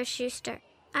 I'm Sarah Schuster.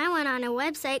 I went on a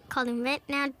website called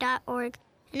inventnow.org,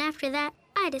 and after that,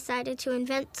 I decided to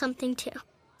invent something too.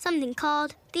 Something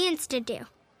called the Insta-Do.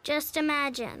 Just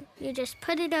imagine, you just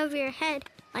put it over your head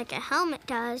like a helmet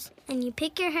does, and you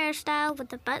pick your hairstyle with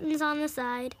the buttons on the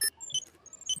side,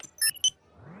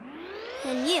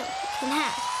 and you can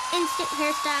have instant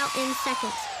hairstyle in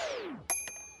seconds.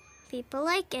 People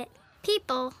like it.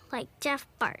 People like Jeff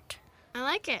Bart. I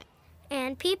like it.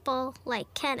 And people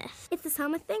like Kenneth. It's this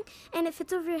helmet thing, and it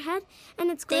fits over your head,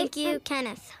 and it's great. Thank you,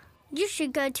 Kenneth. You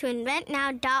should go to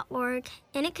inventnow.org,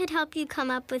 and it could help you come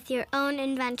up with your own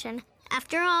invention.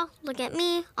 After all, look at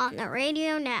me on the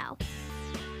radio now.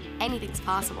 Anything's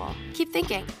possible. Keep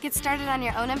thinking. Get started on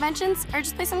your own inventions, or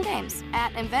just play some games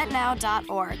at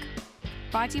inventnow.org.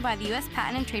 Brought to you by the U.S.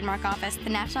 Patent and Trademark Office, the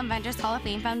National Inventors Hall of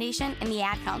Fame Foundation, and the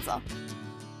Ad Council.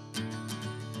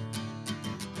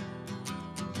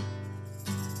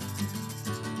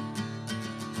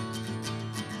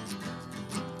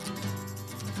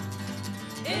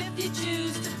 If you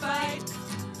choose to fight,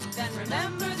 then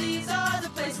remember these are the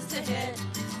places to hit.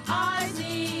 Eyes,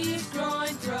 knees,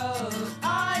 groin, throat.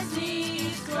 Eyes,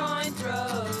 knees, groin,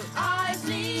 throat. Eyes,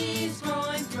 knees,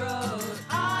 groin, throat.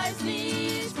 Eyes,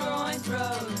 knees, groin,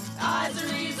 throat. Eyes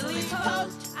are easily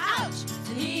poked, ouch!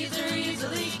 The knees are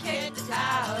easily kicked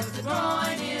out. The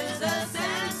groin is a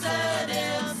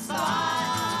sensitive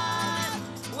spot.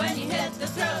 When you hit the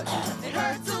throat, it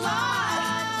hurts a lot.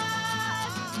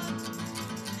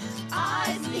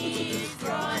 Eyes, knees,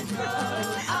 groin,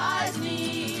 throat. Eyes,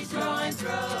 knees, groin,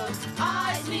 throat.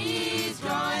 Eyes, knees,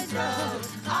 groin, throat.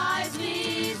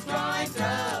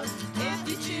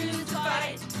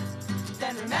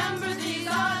 Remember, these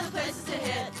are the places to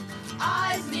hit.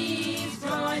 Eyes, knees,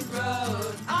 groin,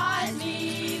 throat. Eyes,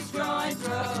 knees, groin,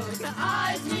 throat.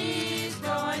 Eyes, knees,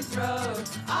 groin, throat.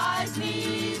 Eyes,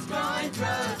 knees, groin,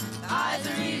 throat. Eyes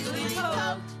are easily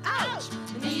poked. Ouch!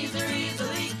 The knees are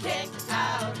easily kicked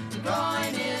out. The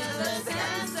groin is a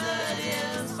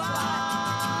sensitive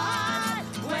spot.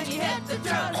 When you hit the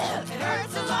throat, it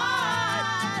hurts a lot.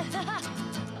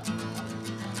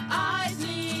 Eyes,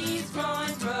 knees, groin,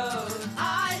 throat.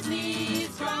 Eyes, knees,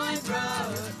 groin,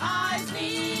 throat. Eyes,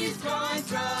 knees, groin,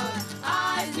 throat.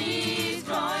 Eyes, knees,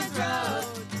 groin, throat.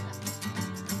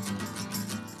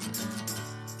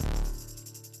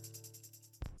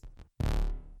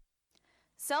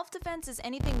 Self-defense is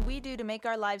anything we do to make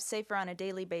our lives safer on a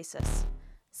daily basis.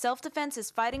 Self-defense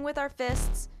is fighting with our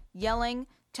fists, yelling,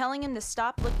 telling him to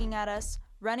stop looking at us,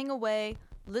 running away,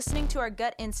 listening to our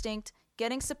gut instinct,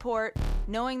 getting support,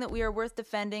 knowing that we are worth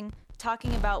defending,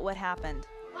 talking about what happened.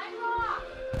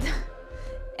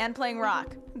 And playing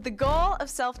rock. The goal of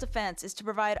self-defense is to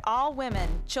provide all women,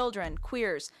 children,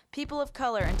 queers, people of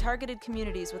color, and targeted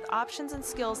communities with options and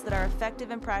skills that are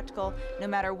effective and practical no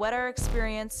matter what our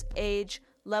experience, age,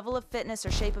 level of fitness,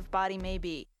 or shape of body may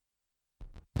be.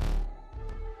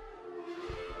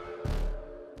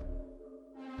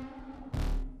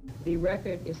 The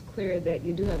record is clear that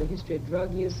you do have a history of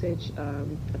drug usage.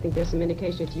 I think there's some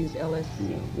indication that you use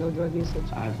LSD. No drug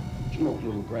usage? I've smoked a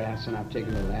little grass and I've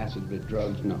taken a little acid, but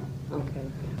drugs, no.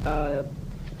 Okay.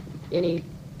 Any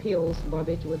pills,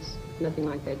 barbiturates, nothing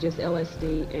like that? Just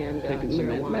LSD and Taking some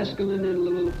marijuana? mescaline and a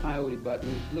little peyote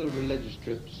buttons, little religious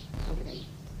trips. Okay.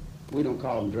 We don't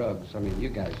call them drugs. I mean, you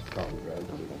guys call them drugs.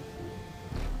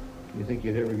 You think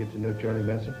you'd ever get to know Charlie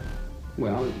Manson?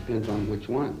 Well, it depends on which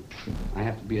one. I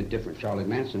have to be a different Charlie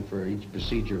Manson for each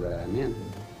procedure that I'm in.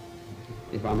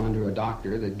 If I'm under a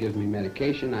doctor that gives me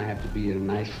medication, I have to be a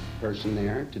nice person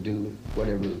there to do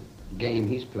whatever game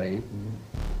he's playing.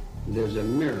 There's a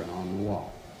mirror on the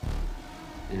wall.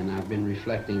 And I've been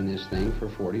reflecting this thing for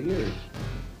 40 years.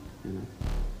 You know?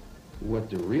 What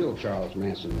the real Charles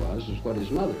Manson was is what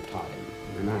his mother taught him.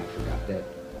 And I forgot that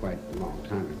quite a long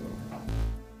time ago.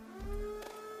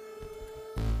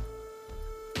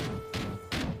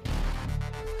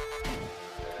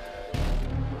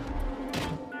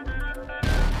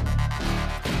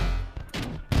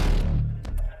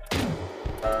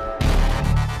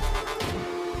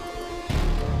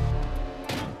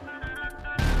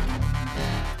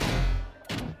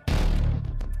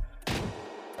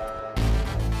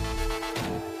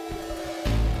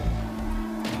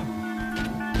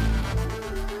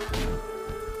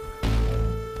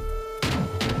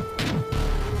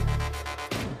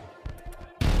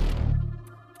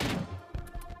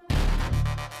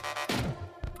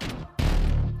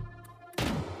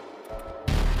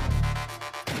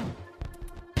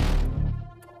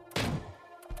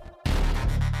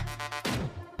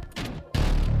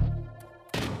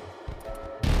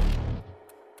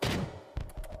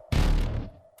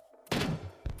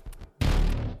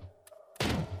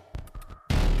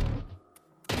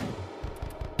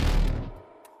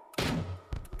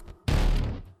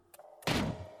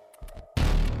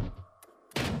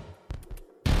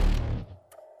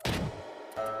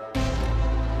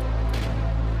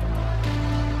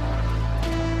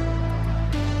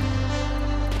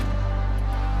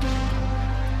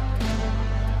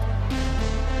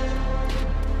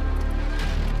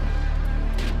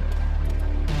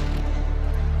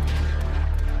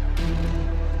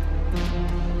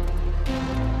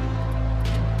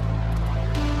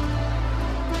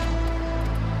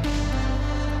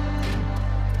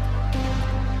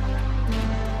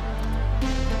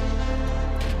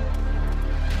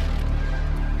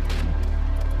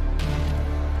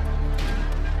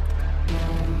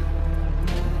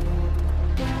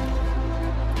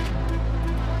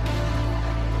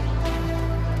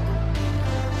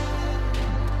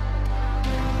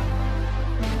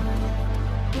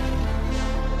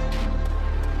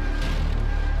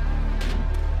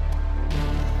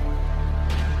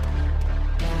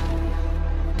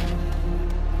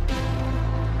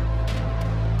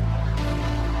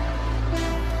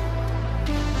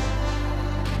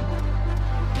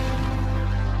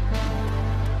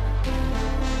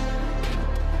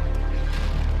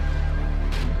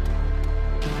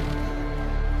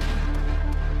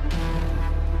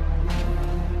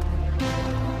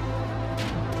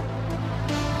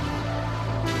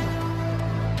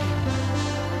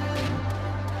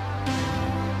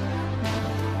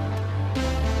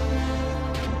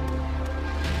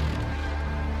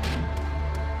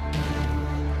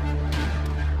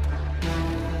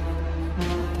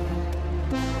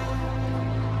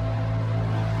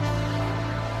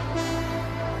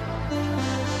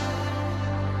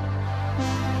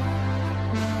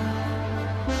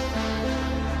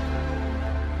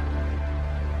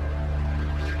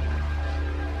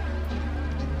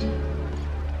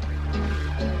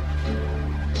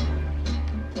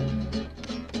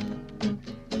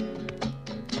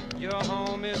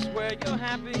 where you're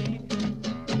happy.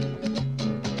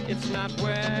 It's not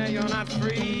where you're not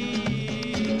free.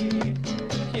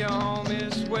 Your home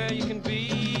is where you can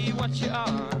be what you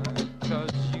are, 'cause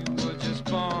you were just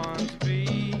born to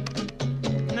be.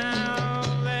 Now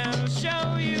they'll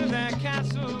show you their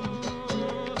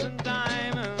castles and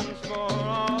diamonds for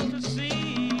all to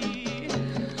see,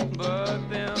 but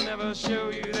they'll never show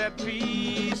you that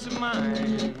peace of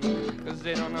mind, 'cause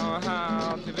they don't know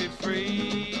how to be free.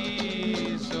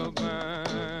 So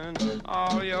burn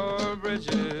all your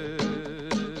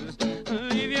bridges,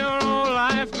 leave your old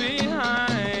life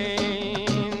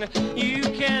behind. You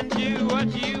can do what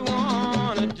you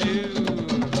want to do,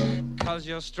 'cause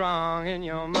you're strong in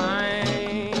your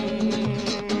mind.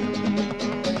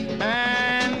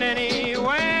 And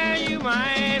anywhere you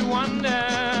might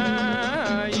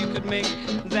wander, you could make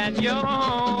that your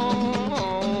home.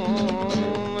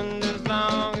 And as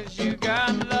long as you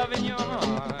got love in your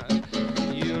heart,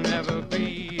 you'll never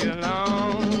be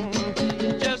alone.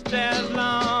 Just as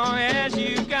long as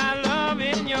you got love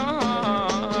in your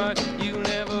heart, you'll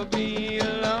never be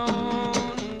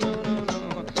alone. No, no, no,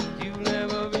 you'll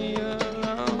never be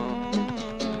alone.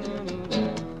 No, no, no.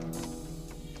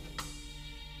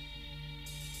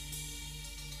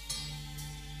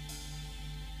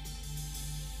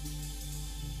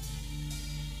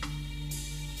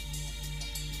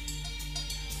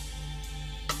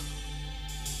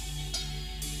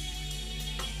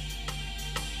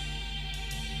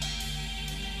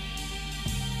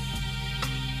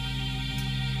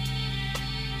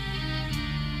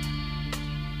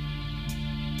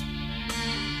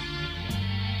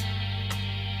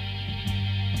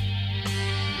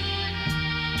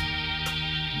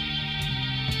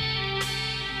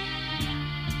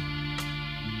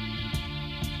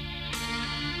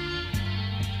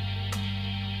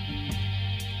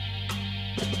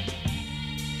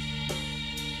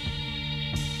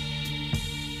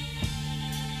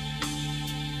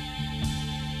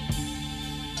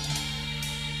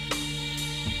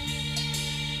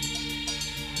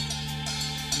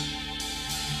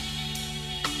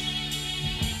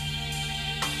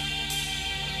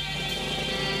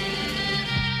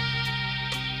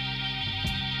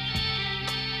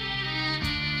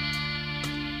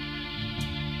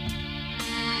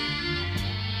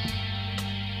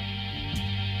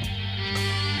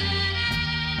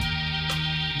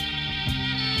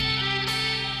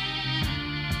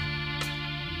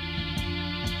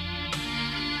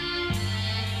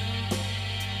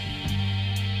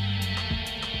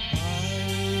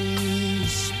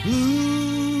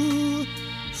 Blue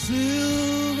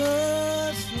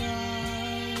silver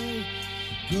slide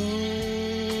go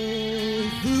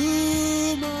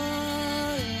through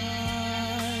my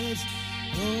eyes,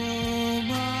 oh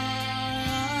my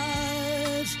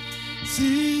eyes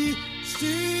see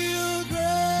still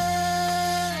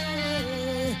gray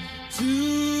to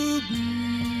be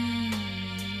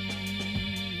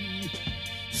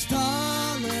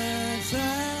starless and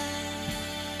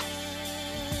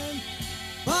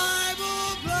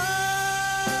Bible black.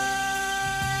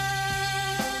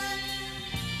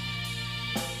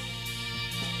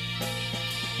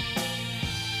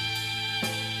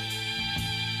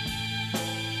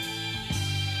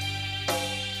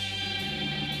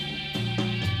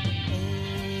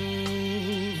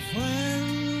 Old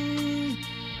friend,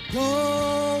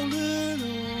 golden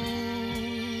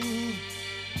old,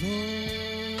 go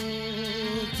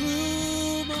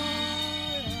through my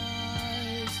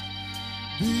eyes.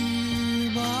 Be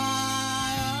my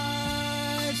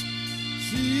eyes,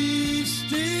 see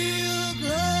still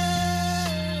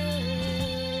gray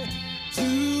to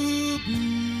be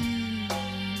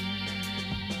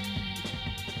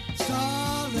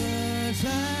starless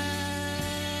and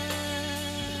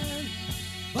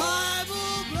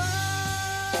Bible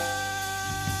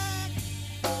black.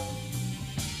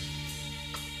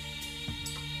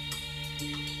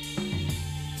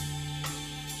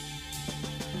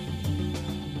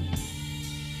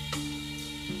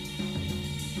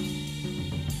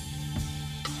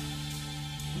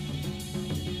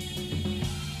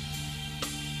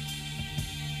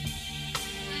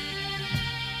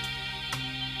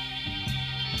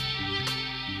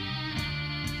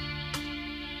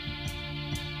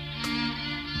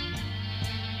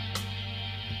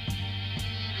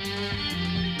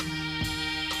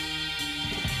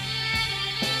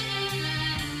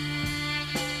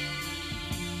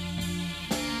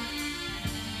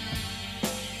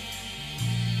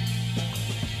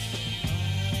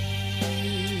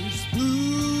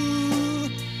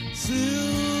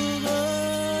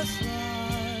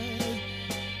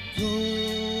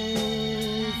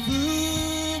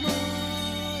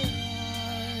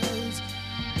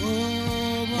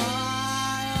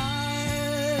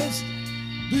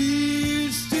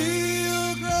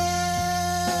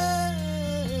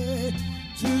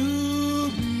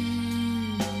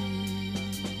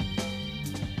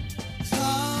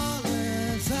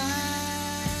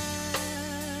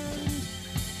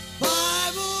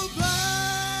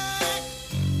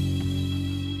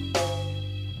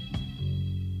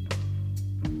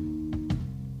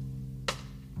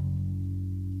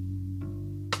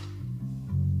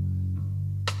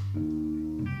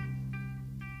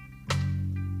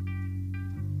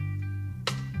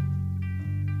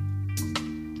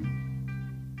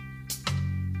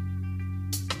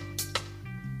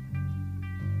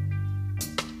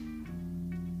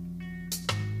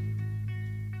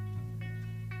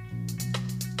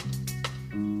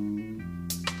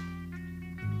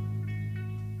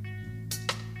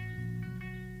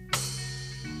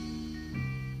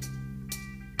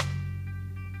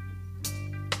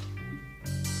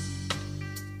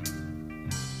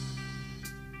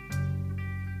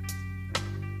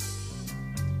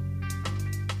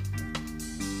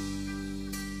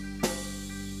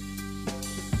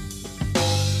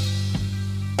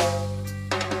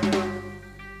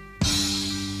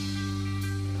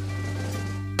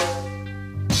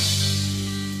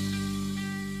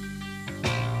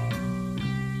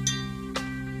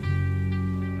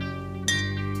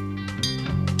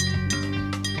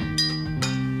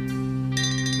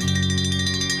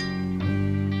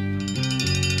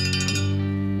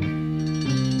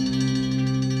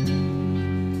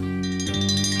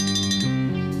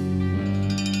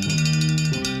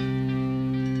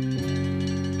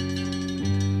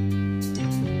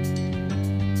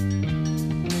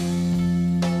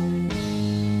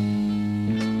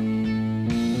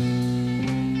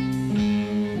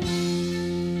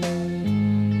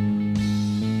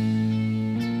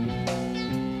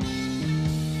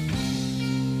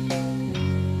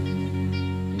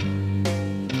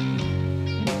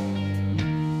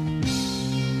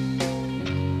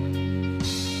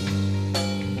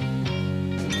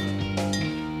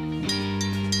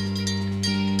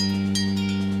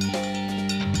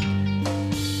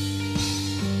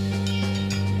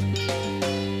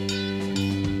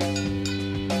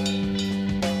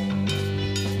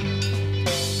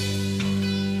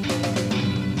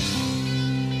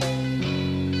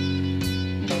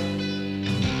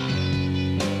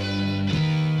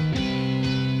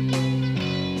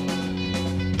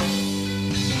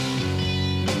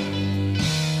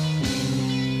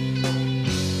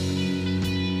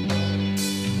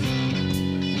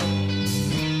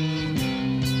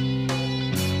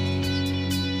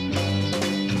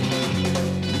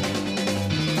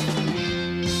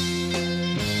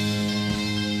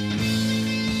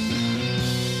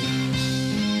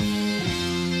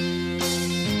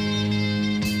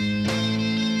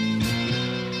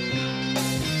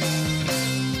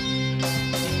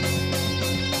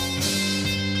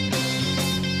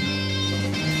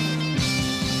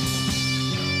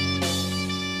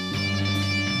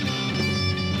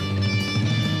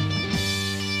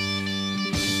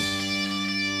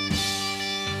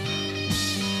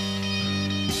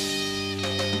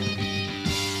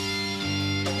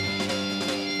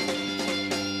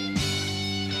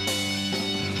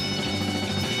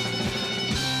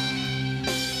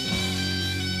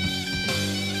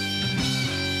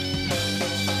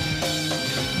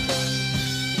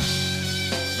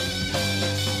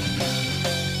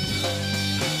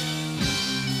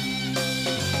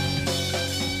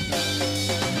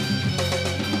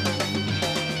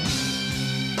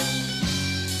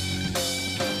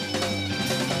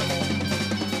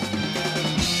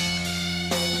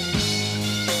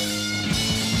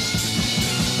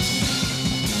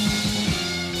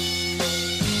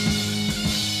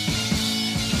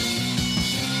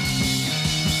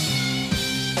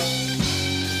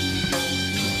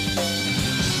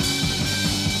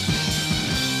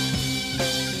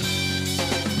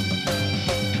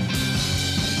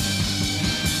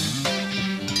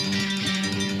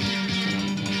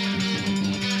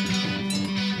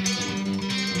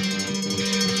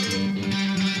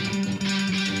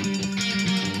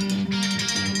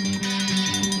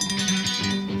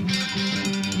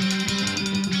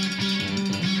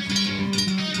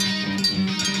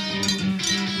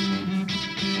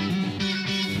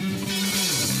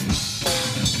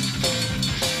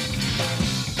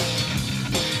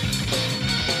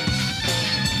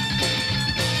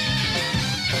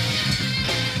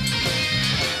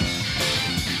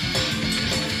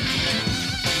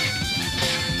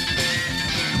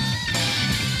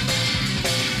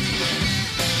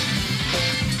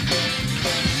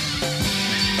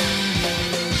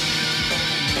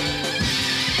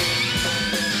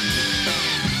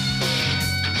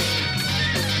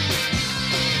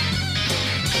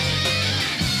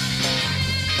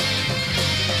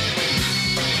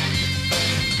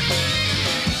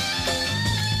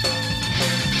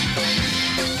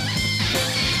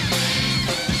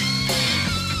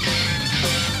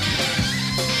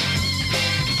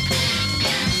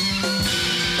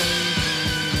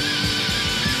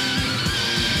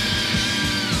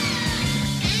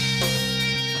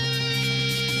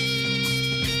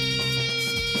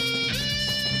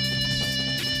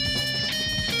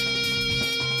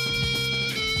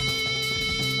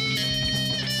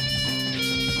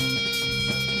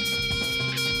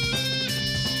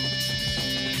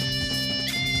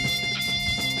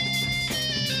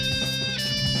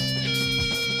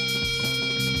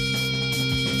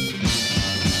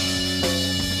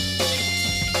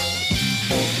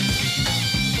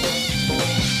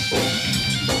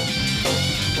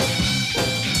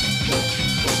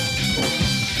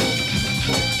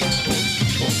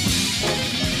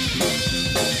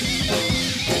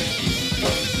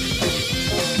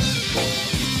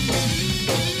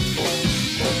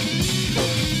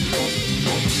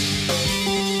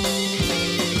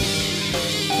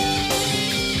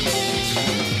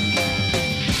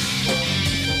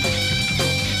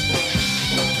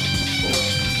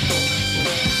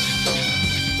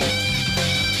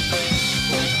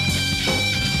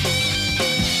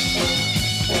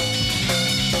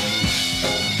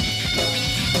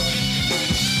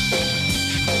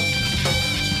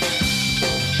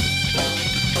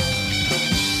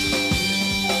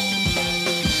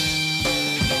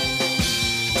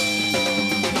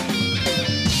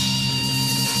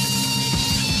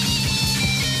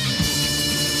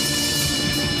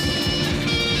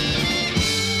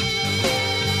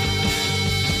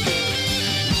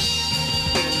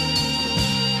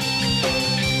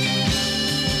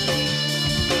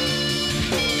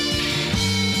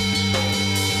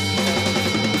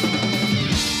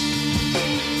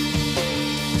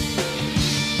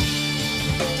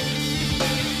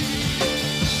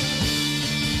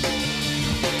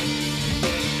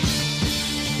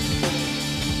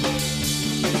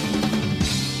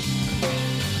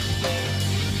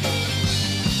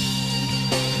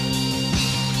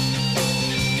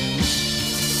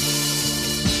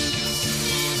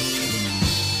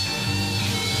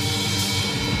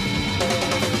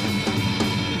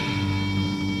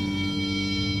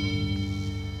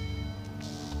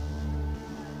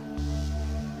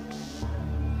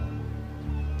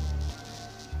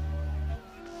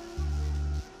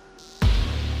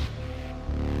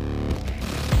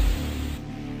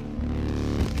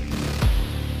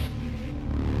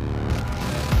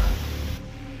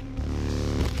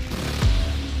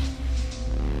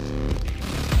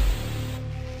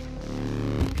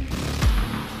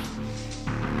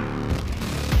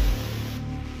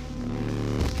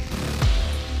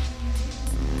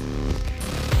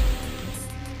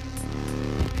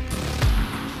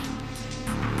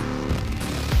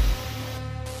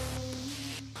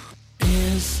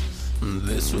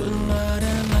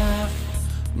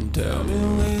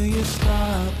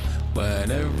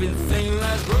 everything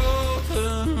that's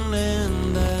broken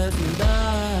in that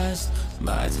dust.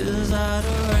 Biters out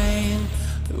of rain,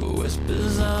 the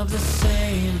whispers of the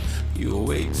same. You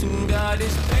wait to God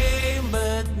is pain,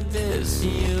 but this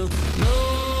you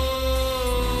know.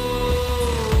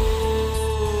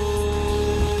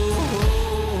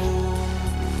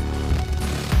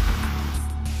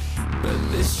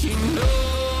 But this you know.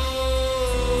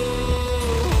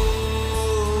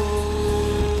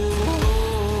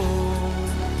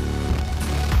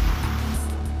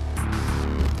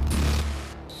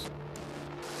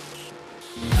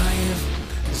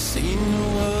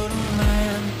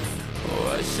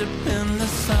 In the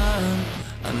sun,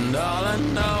 and all I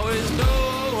know is no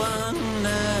one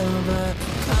ever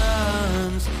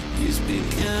comes. You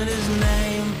speak in his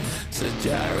name, such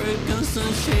arrogance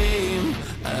and shame,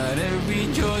 and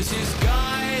every choice is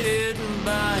guided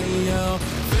by your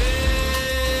faith.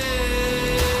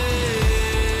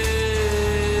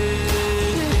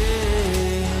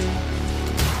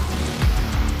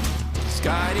 It's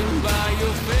guided by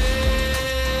your faith.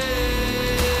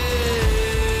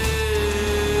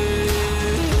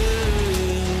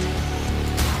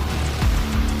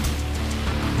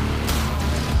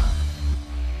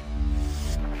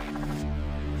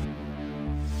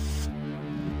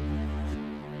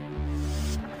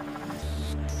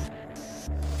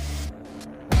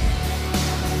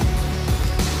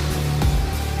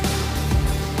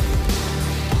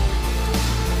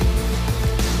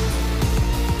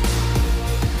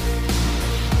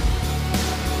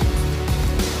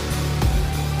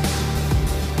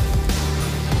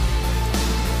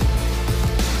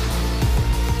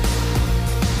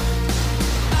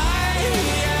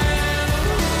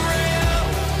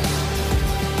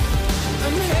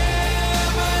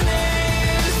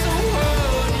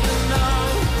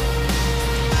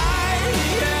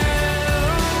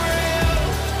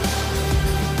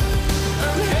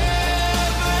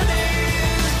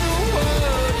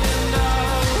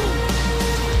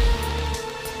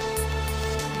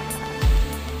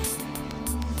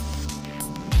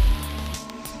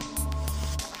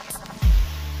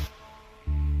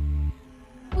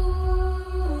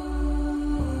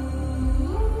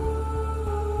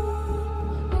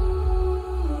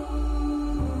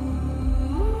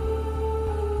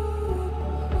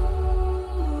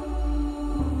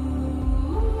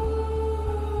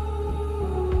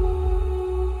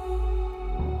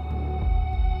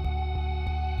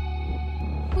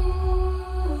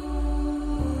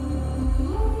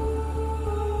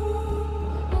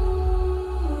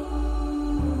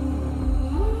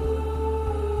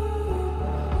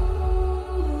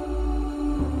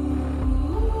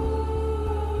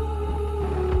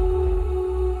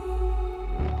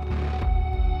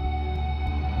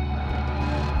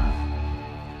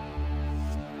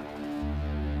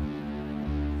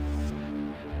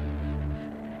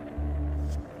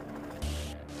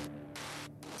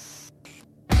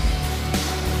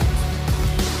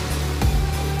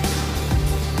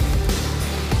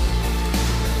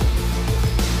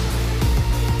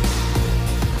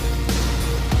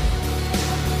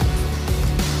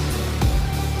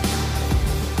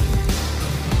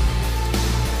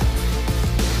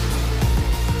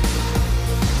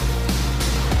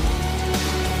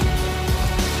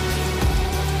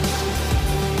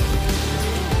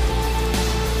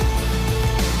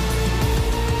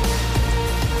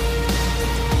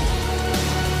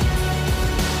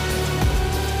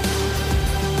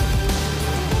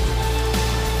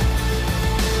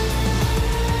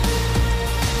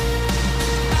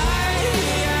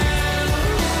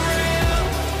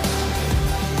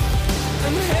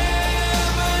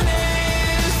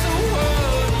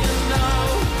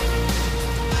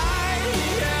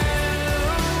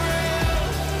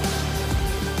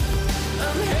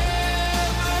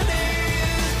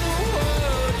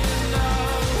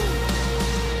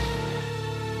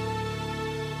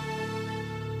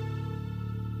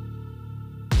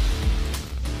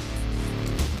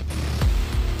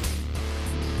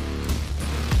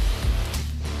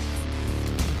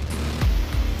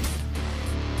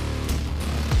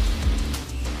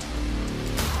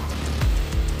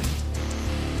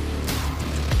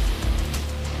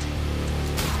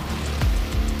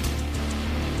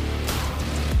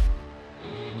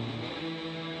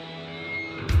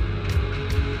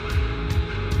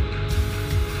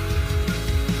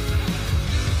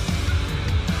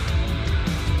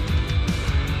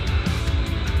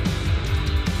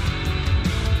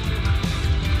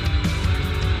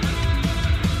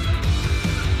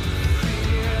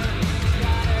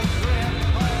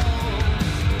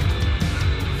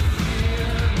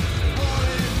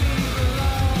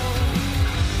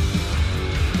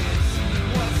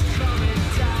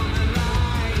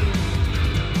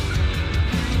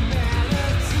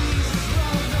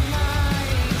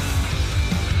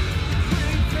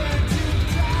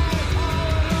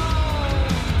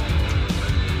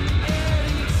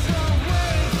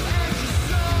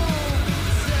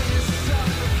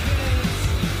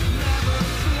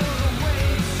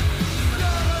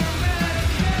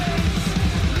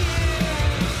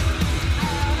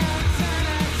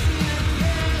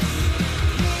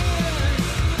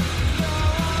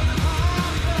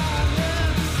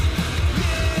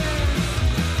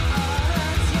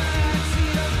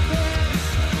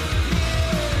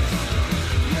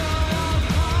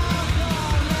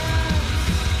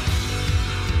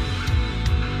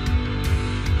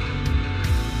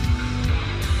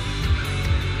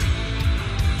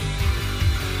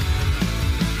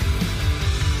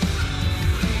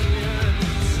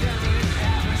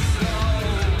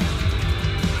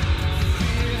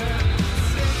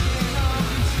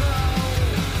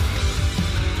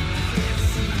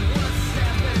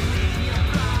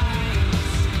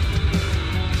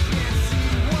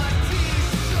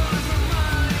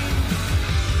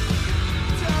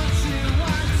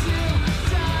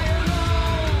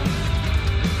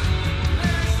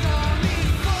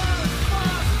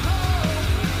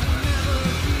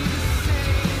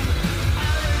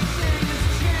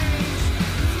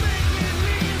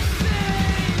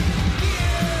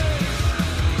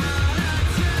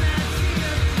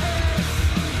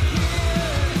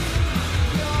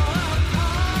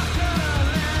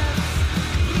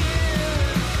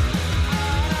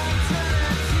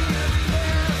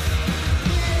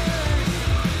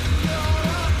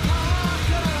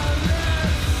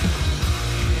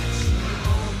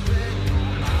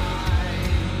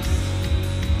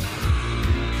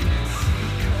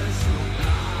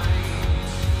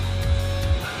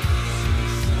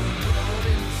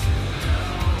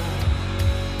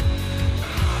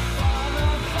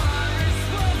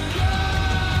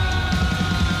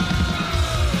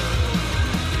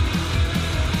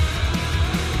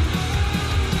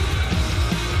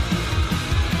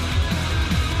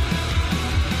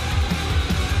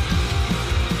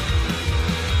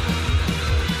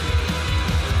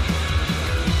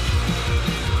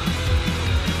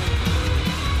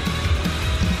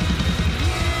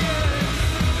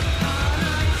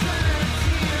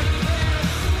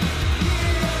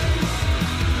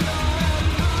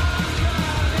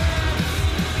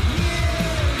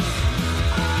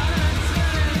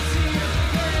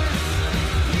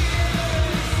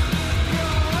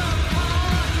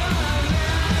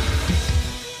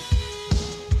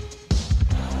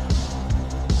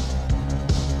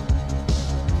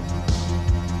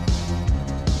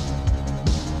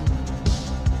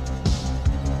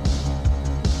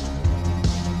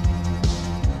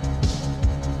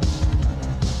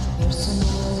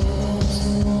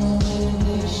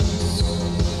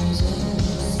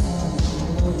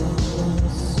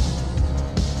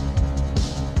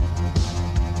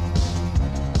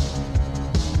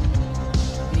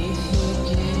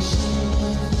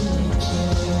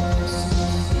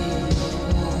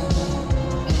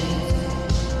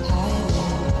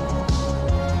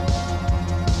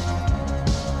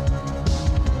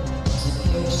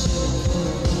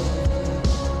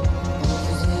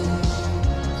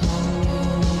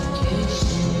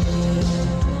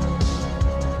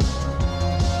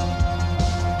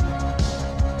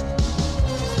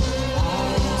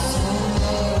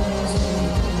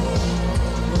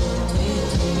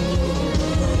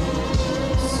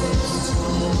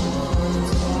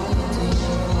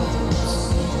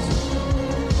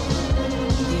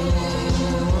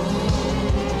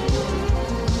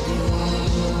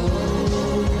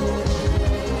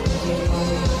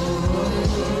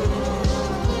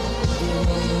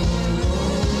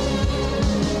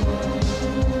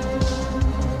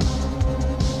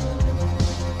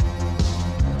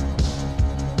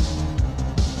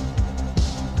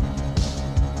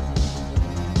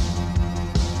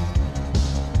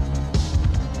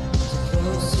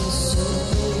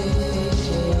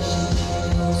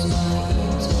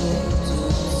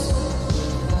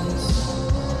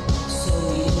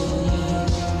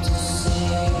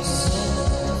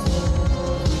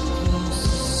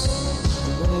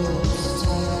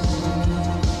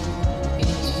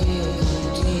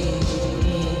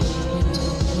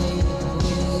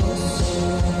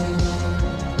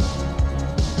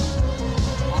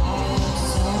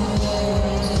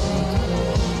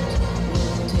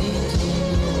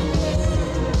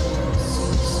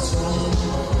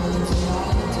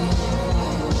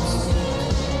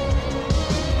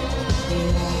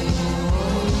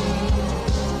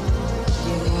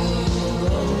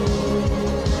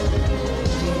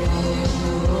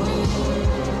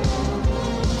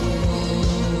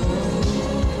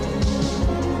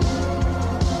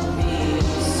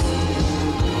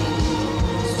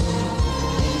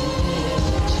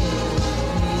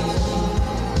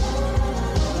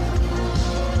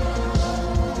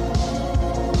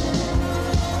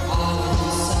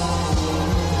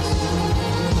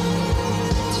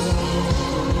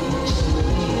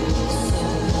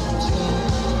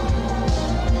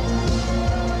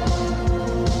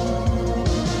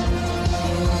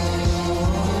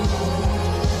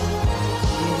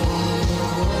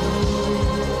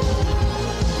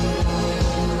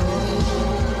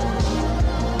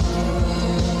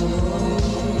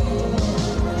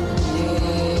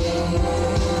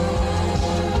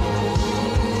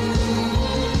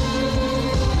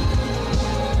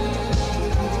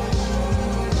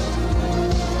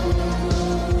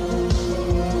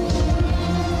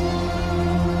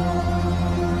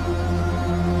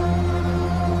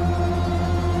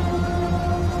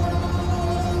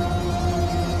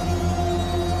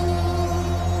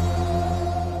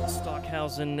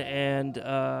 Stockhausen and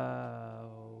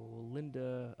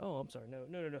Linda. Oh, I'm sorry. No.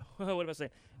 What am I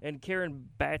saying? And Karen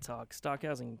Battock.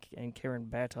 Stockhausen and Karen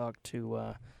Battock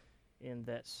to in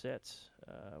that set.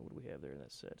 What do we have there in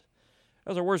that set?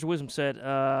 That was our Words of Wisdom set.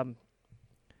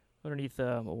 Underneath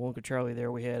Wonka Charlie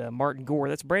there, we had Martin Gore.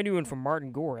 That's a brand new one from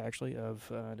Martin Gore, actually,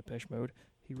 of Depeche Mode.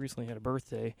 He recently had a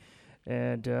birthday.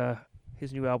 And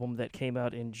his new album that came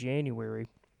out in January,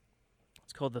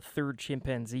 it's called The Third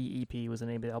Chimpanzee EP was the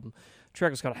name of the album. The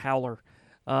track was called Howler.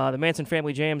 The Manson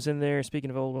Family Jam's in there,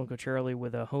 speaking of old Uncle Charlie,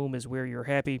 with Home is Where You're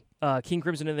Happy. King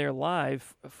Crimson in there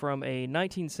live from a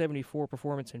 1974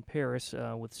 performance in Paris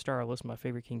with Starless, my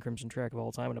favorite King Crimson track of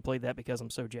all time. And I played that because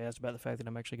I'm so jazzed about the fact that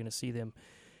I'm actually going to see them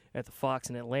at the Fox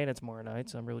in Atlanta tomorrow night,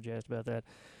 so I'm really jazzed about that,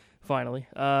 finally.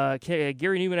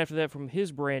 Gary Newman after that from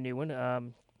his brand new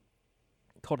one,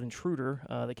 called Intruder,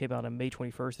 that came out on May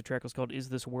 21st. The track was called Is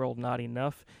This World Not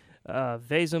Enough?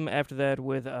 Vasum after that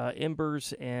with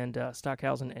Embers and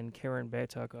Stockhausen and Karen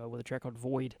Battock with a track called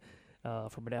Void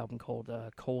from an album called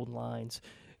Cold Lines.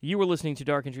 You were listening to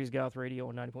Dark Entries Goth Radio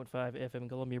on 90.5 FM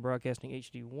Columbia Broadcasting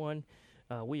HD1.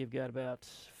 We have got about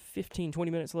 15,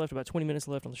 20 minutes left, about 20 minutes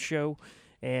left on the show,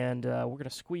 and we're going to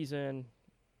squeeze in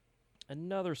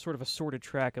another sort of assorted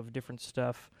track of different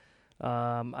stuff.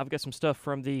 I've got some stuff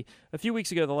from a few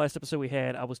weeks ago, the last episode we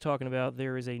had, I was talking about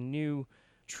there is a new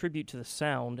tribute to the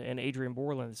sound, and Adrian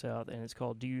Borland is out, and it's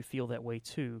called Do You Feel That Way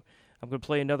Too? I'm going to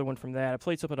play another one from that. I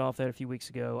played something off that a few weeks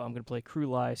ago. I'm going to play Crew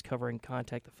Lies covering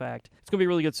Contact the Fact. It's going to be a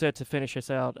really good set to finish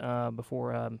us out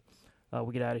before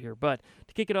we get out of here. But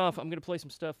to kick it off, I'm going to play some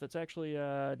stuff that's actually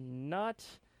not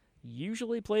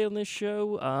usually played on this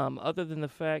show, other than the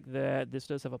fact that this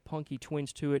does have a punky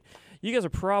twinge to it. You guys are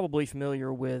probably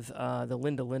familiar with the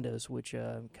Linda Lindas, which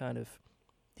kind of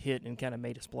hit and kind of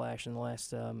made a splash in the last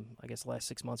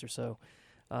 6 months or so.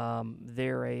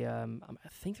 They're I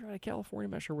think they're out of California.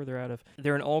 I'm not sure where they're out of.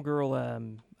 They're an all-girl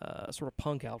sort of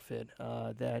punk outfit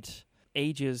that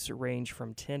ages range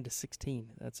from 10 to 16.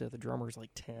 That's the drummer's like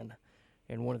 10,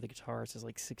 and one of the guitarists is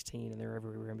like 16, and they're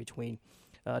everywhere in between.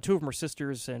 Two of them are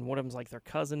sisters, and one of them's like their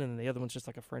cousin, and the other one's just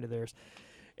like a friend of theirs.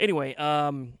 Anyway,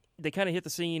 they kind of hit the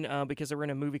scene because they were in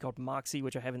a movie called Moxie,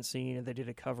 which I haven't seen, and they did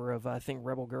a cover of, I think,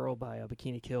 Rebel Girl by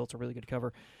Bikini Kill. It's a really good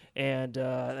cover. And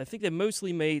I think they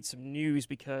mostly made some news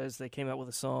because they came out with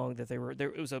a song that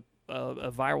it was a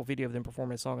viral video of them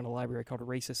performing a song in a library called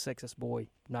Racist Sexist Boy.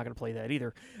 I'm not going to play that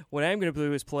either. What I'm going to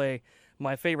do is play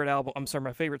my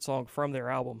favorite song from their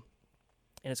album,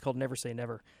 and it's called Never Say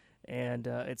Never. And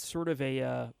it's sort of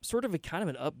a kind of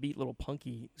an upbeat little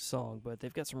punky song, but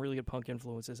they've got some really good punk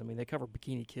influences. I mean, they cover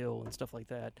Bikini Kill and stuff like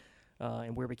that,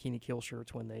 and wear Bikini Kill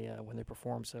shirts when they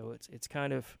perform. So it's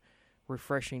kind of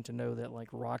refreshing to know that like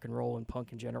rock and roll and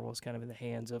punk in general is kind of in the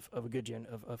hands of a good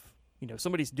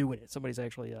somebody's doing it. Somebody's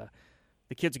actually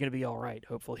the kids are going to be all right,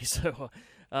 hopefully. So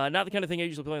not the kind of thing I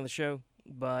usually play on the show,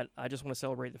 but I just want to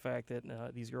celebrate the fact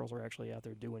that these girls are actually out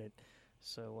there doing it.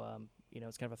 So,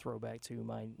 it's kind of a throwback to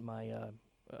my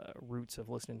roots of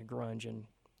listening to grunge and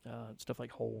stuff like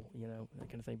Hole, that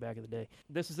kind of thing back in the day.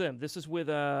 This is them. This is with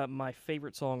my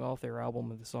favorite song off their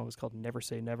album, and the song is called Never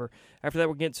Say Never. After that,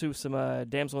 we'll get to some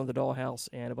Damsel in the Dollhouse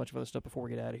and a bunch of other stuff before we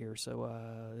get out of here. So,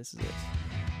 this is it.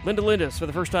 Linda Lindas for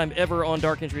the first time ever on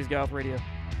Dark Entries Goth Radio.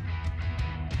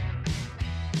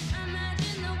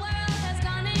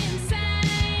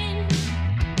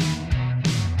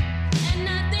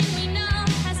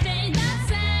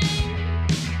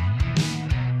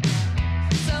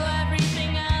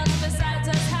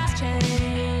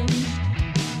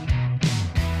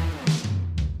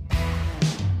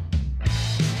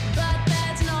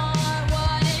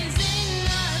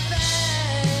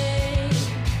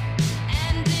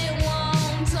 And it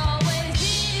won't always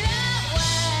be that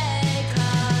way.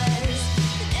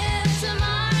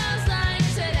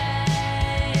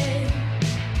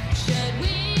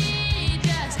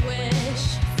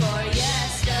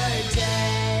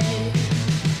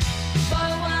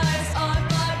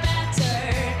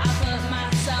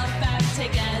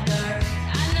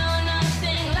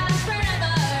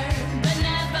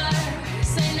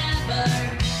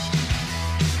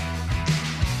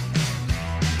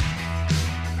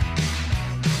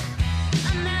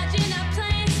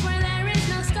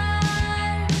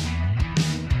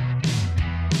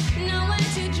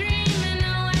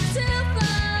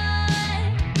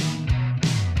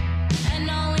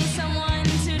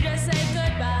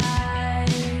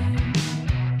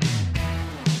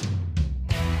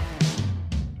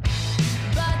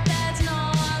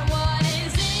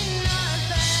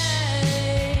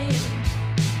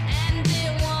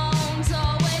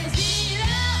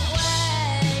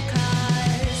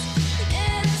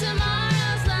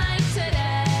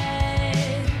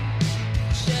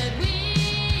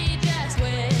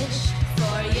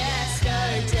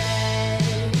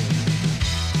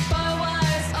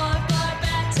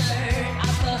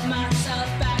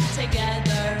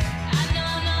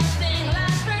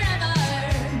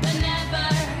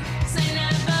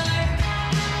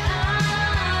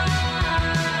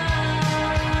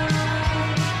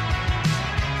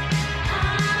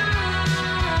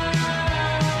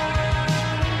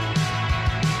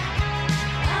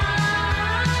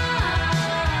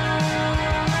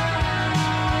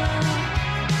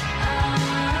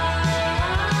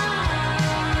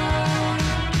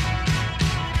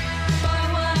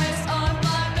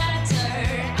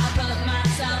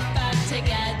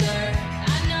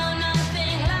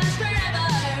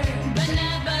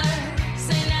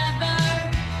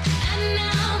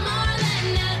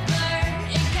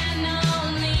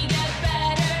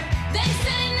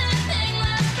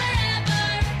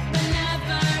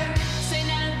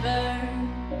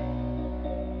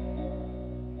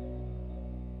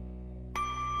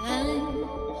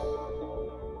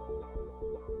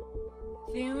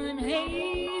 feeling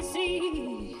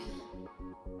hazy,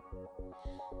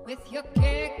 with your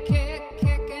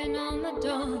kicking on the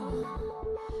door,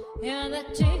 yeah, the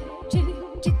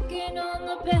ticking on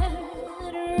the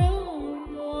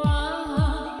bedroom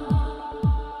wall.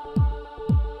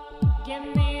 Give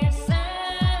me a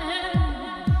sign,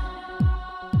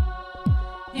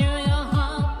 feel your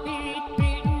heartbeat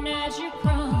beating as you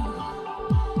crawl,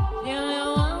 feel your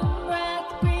warm breath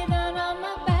breathing on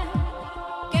my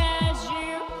back as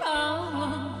you fall.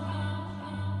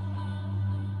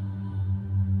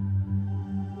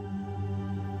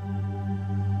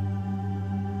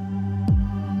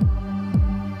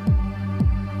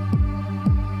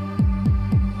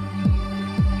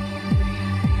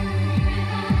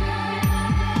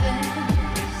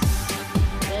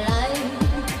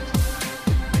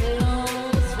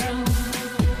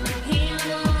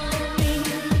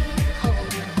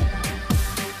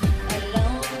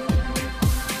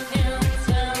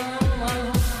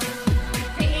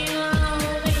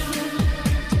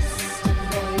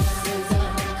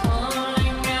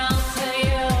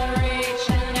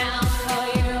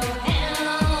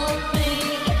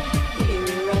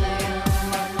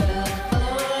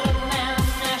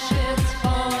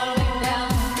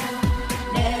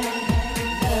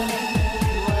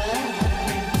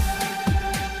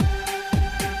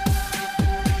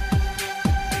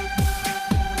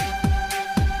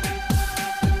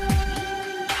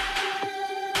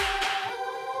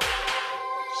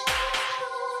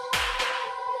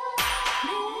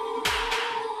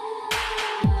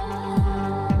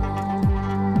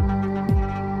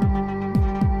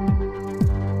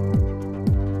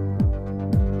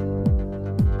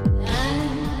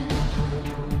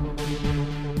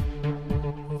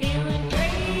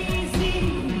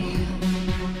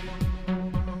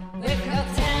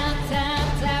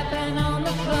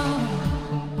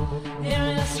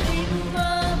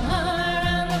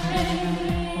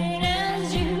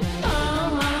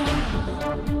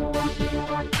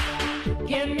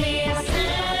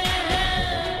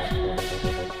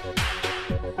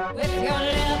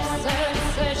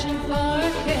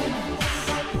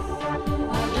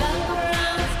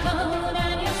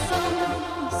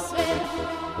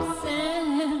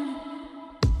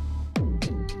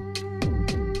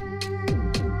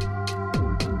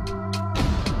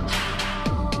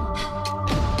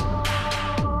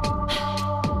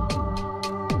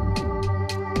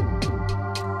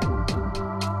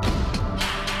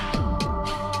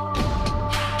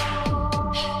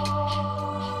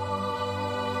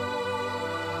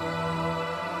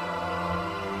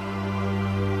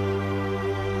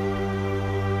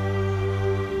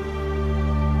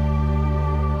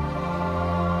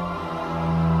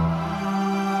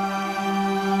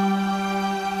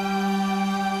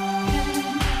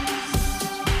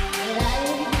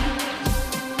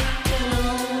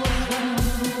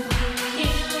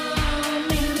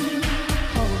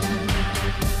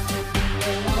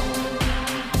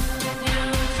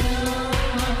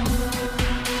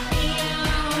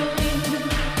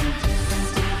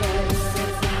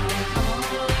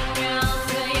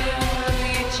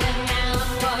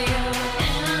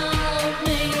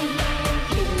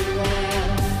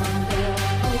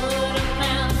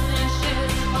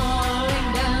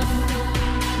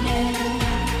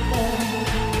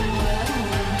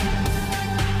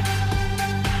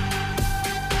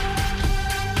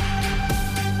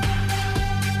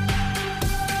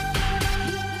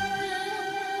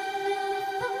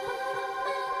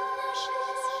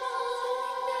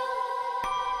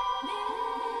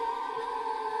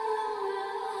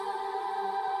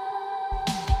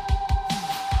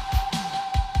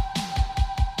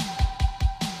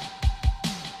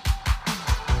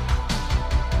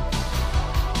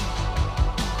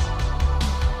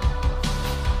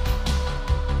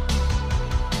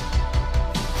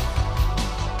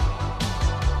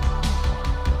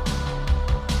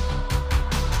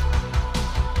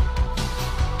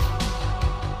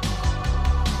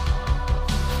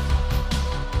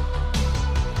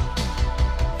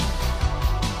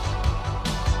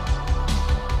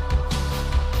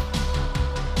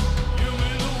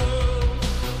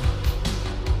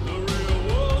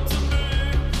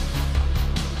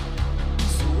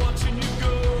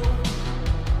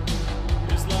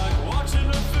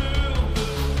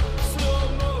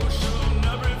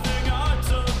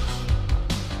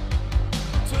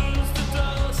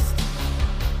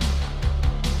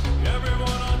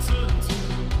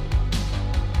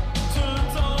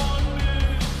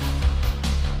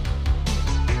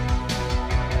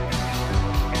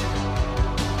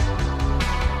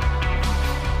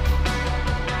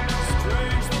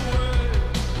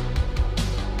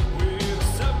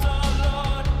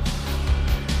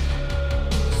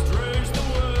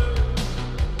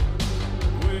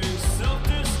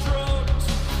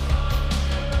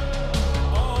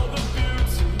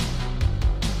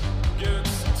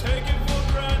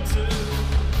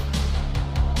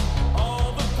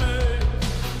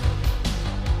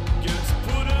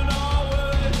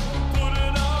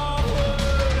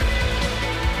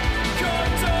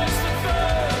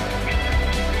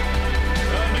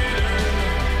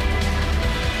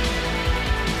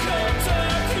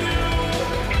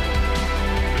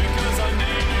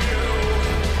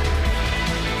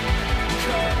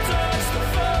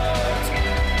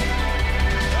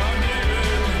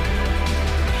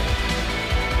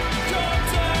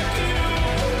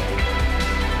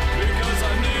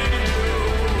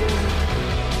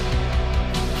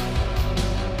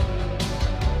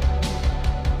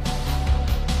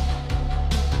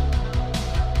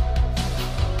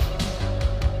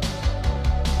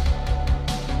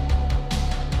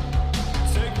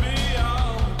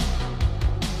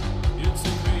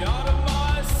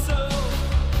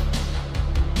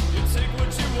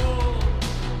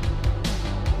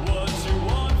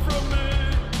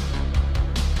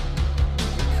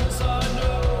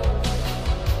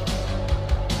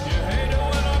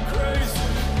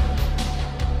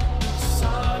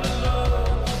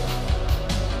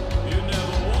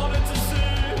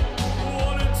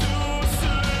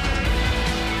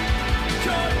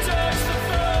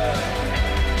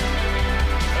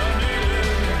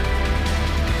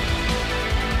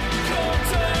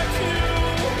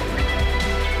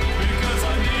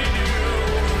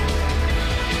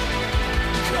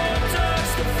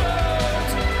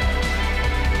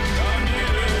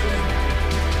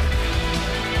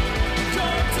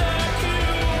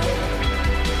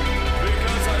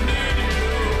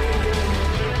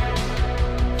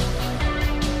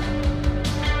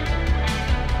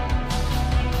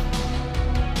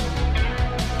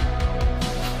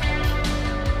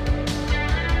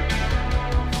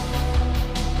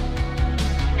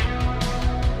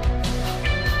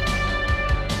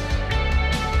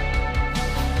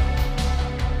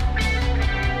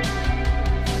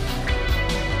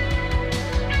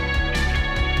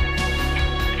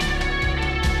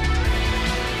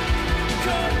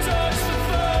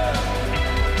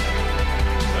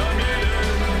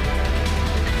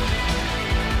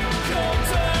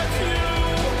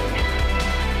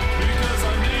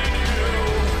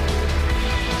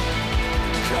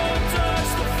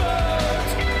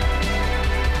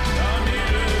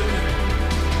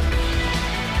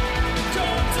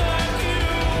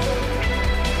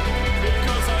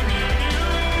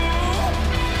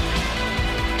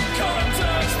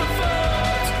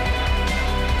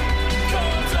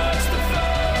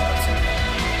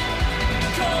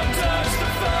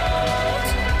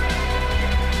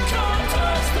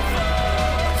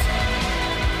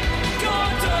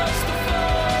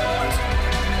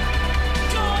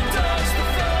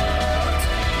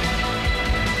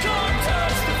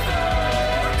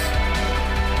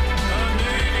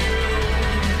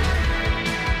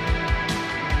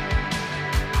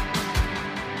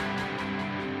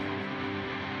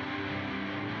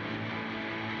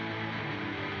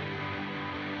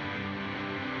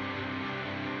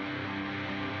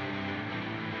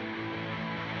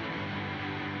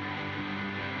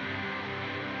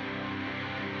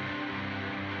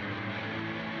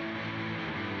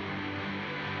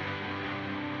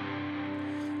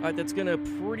 All right, that's going to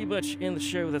pretty much end the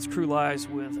show. That's Crew Lies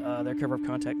with their cover of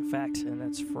Contact the Fact, and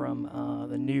that's from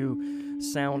the new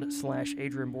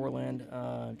Sound/Adrian Borland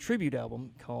tribute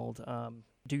album called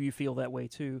Do You Feel That Way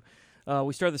Too?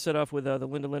 We started the set off with the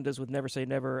Linda Lindas with Never Say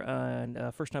Never,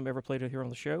 and first time ever played it here on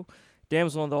the show.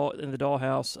 Damsel in the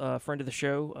Dollhouse, friend of the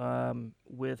show,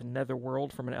 with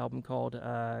Netherworld from an album called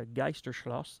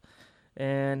Geisterschloss.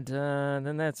 And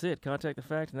then that's it. Contact the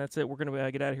Fact, and that's it. We're going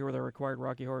to get out of here with our required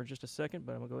Rocky Horror in just a second,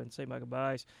 but I'm going to go ahead and say my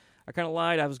goodbyes. I kind of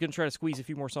lied. I was going to try to squeeze a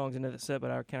few more songs into the set,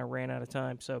 but I kind of ran out of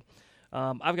time. So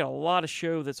I've got a lot of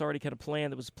show that's already kind of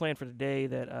planned, that was planned for today,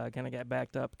 that kind of got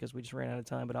backed up because we just ran out of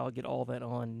time, but I'll get all that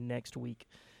on next week,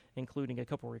 including a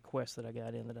couple requests that I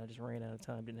got in that I just ran out of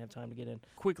time, didn't have time to get in.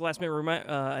 Quick last-minute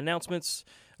announcements.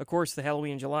 Of course, the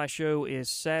Halloween July show is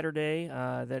Saturday.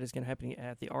 That is going to happen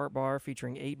at the Art Bar,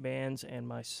 featuring 8 bands and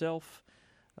myself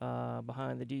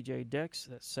behind the DJ decks.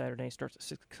 That Saturday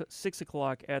starts at 6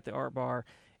 o'clock at the Art Bar.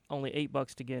 Only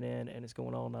 $8 to get in, and it's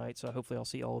going all night, so hopefully I'll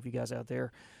see all of you guys out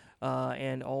there.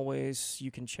 And always,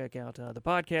 you can check out the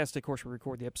podcast. Of course, we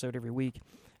record the episode every week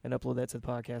and upload that to the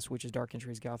podcast, which is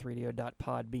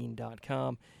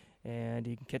darkentriesgothradio.podbean.com. And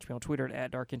you can catch me on Twitter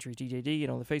at darkentriesdjd,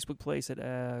 and on the Facebook place at,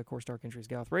 of course, Dark Entries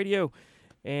Goth Radio.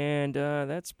 And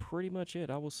that's pretty much it.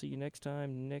 I will see you next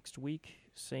time, next week.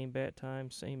 Same bat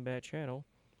time, same bat channel.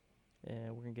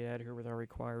 And we're going to get out of here with our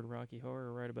required Rocky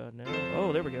Horror right about now.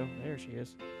 Oh, there we go. There she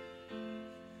is.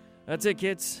 That's it,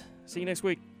 kids. See you next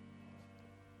week.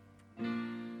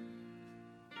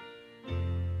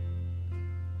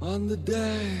 On the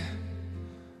day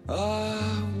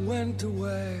I went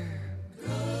away,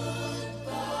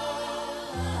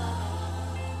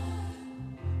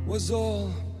 was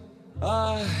all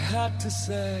I had to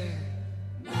say.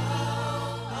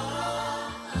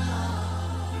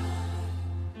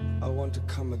 I want to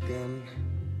come again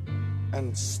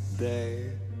and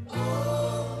stay.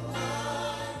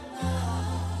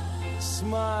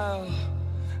 Smile,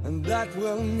 and that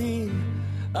will mean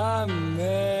I'm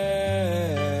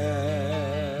there.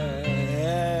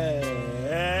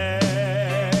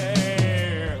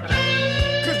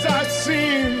 'Cause I've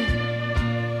seen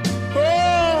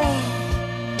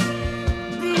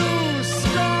blue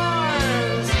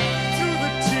skies through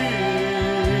the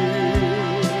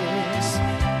tears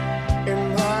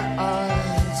in my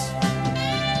eyes,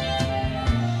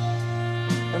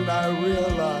 and I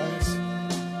realize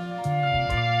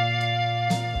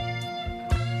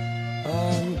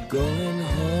I'm going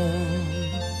home.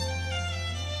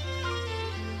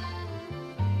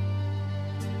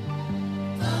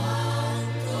 I'm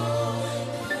going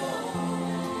home.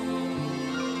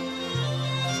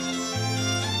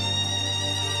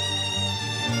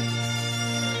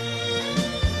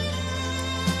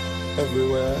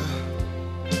 Everywhere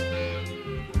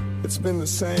it's been the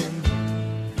same.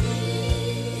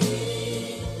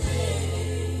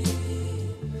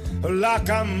 Like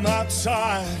I'm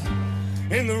outside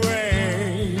in the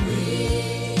rain,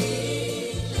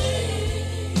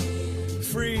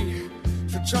 free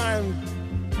to try and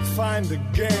find a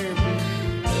game.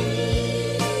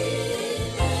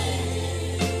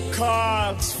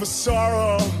 Cards for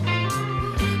sorrow,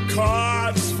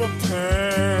 cards for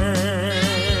pain.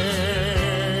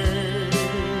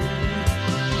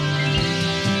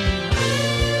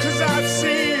 'Cause I've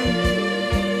seen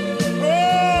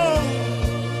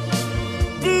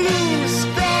blue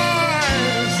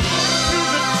skies through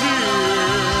the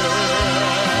tears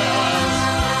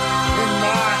in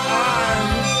my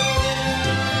eyes,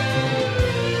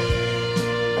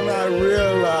 and I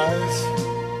realize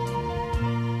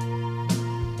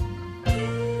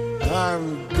I'm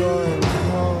going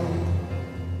home.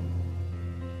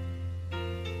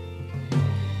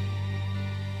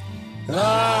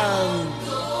 I'm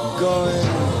going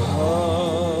home.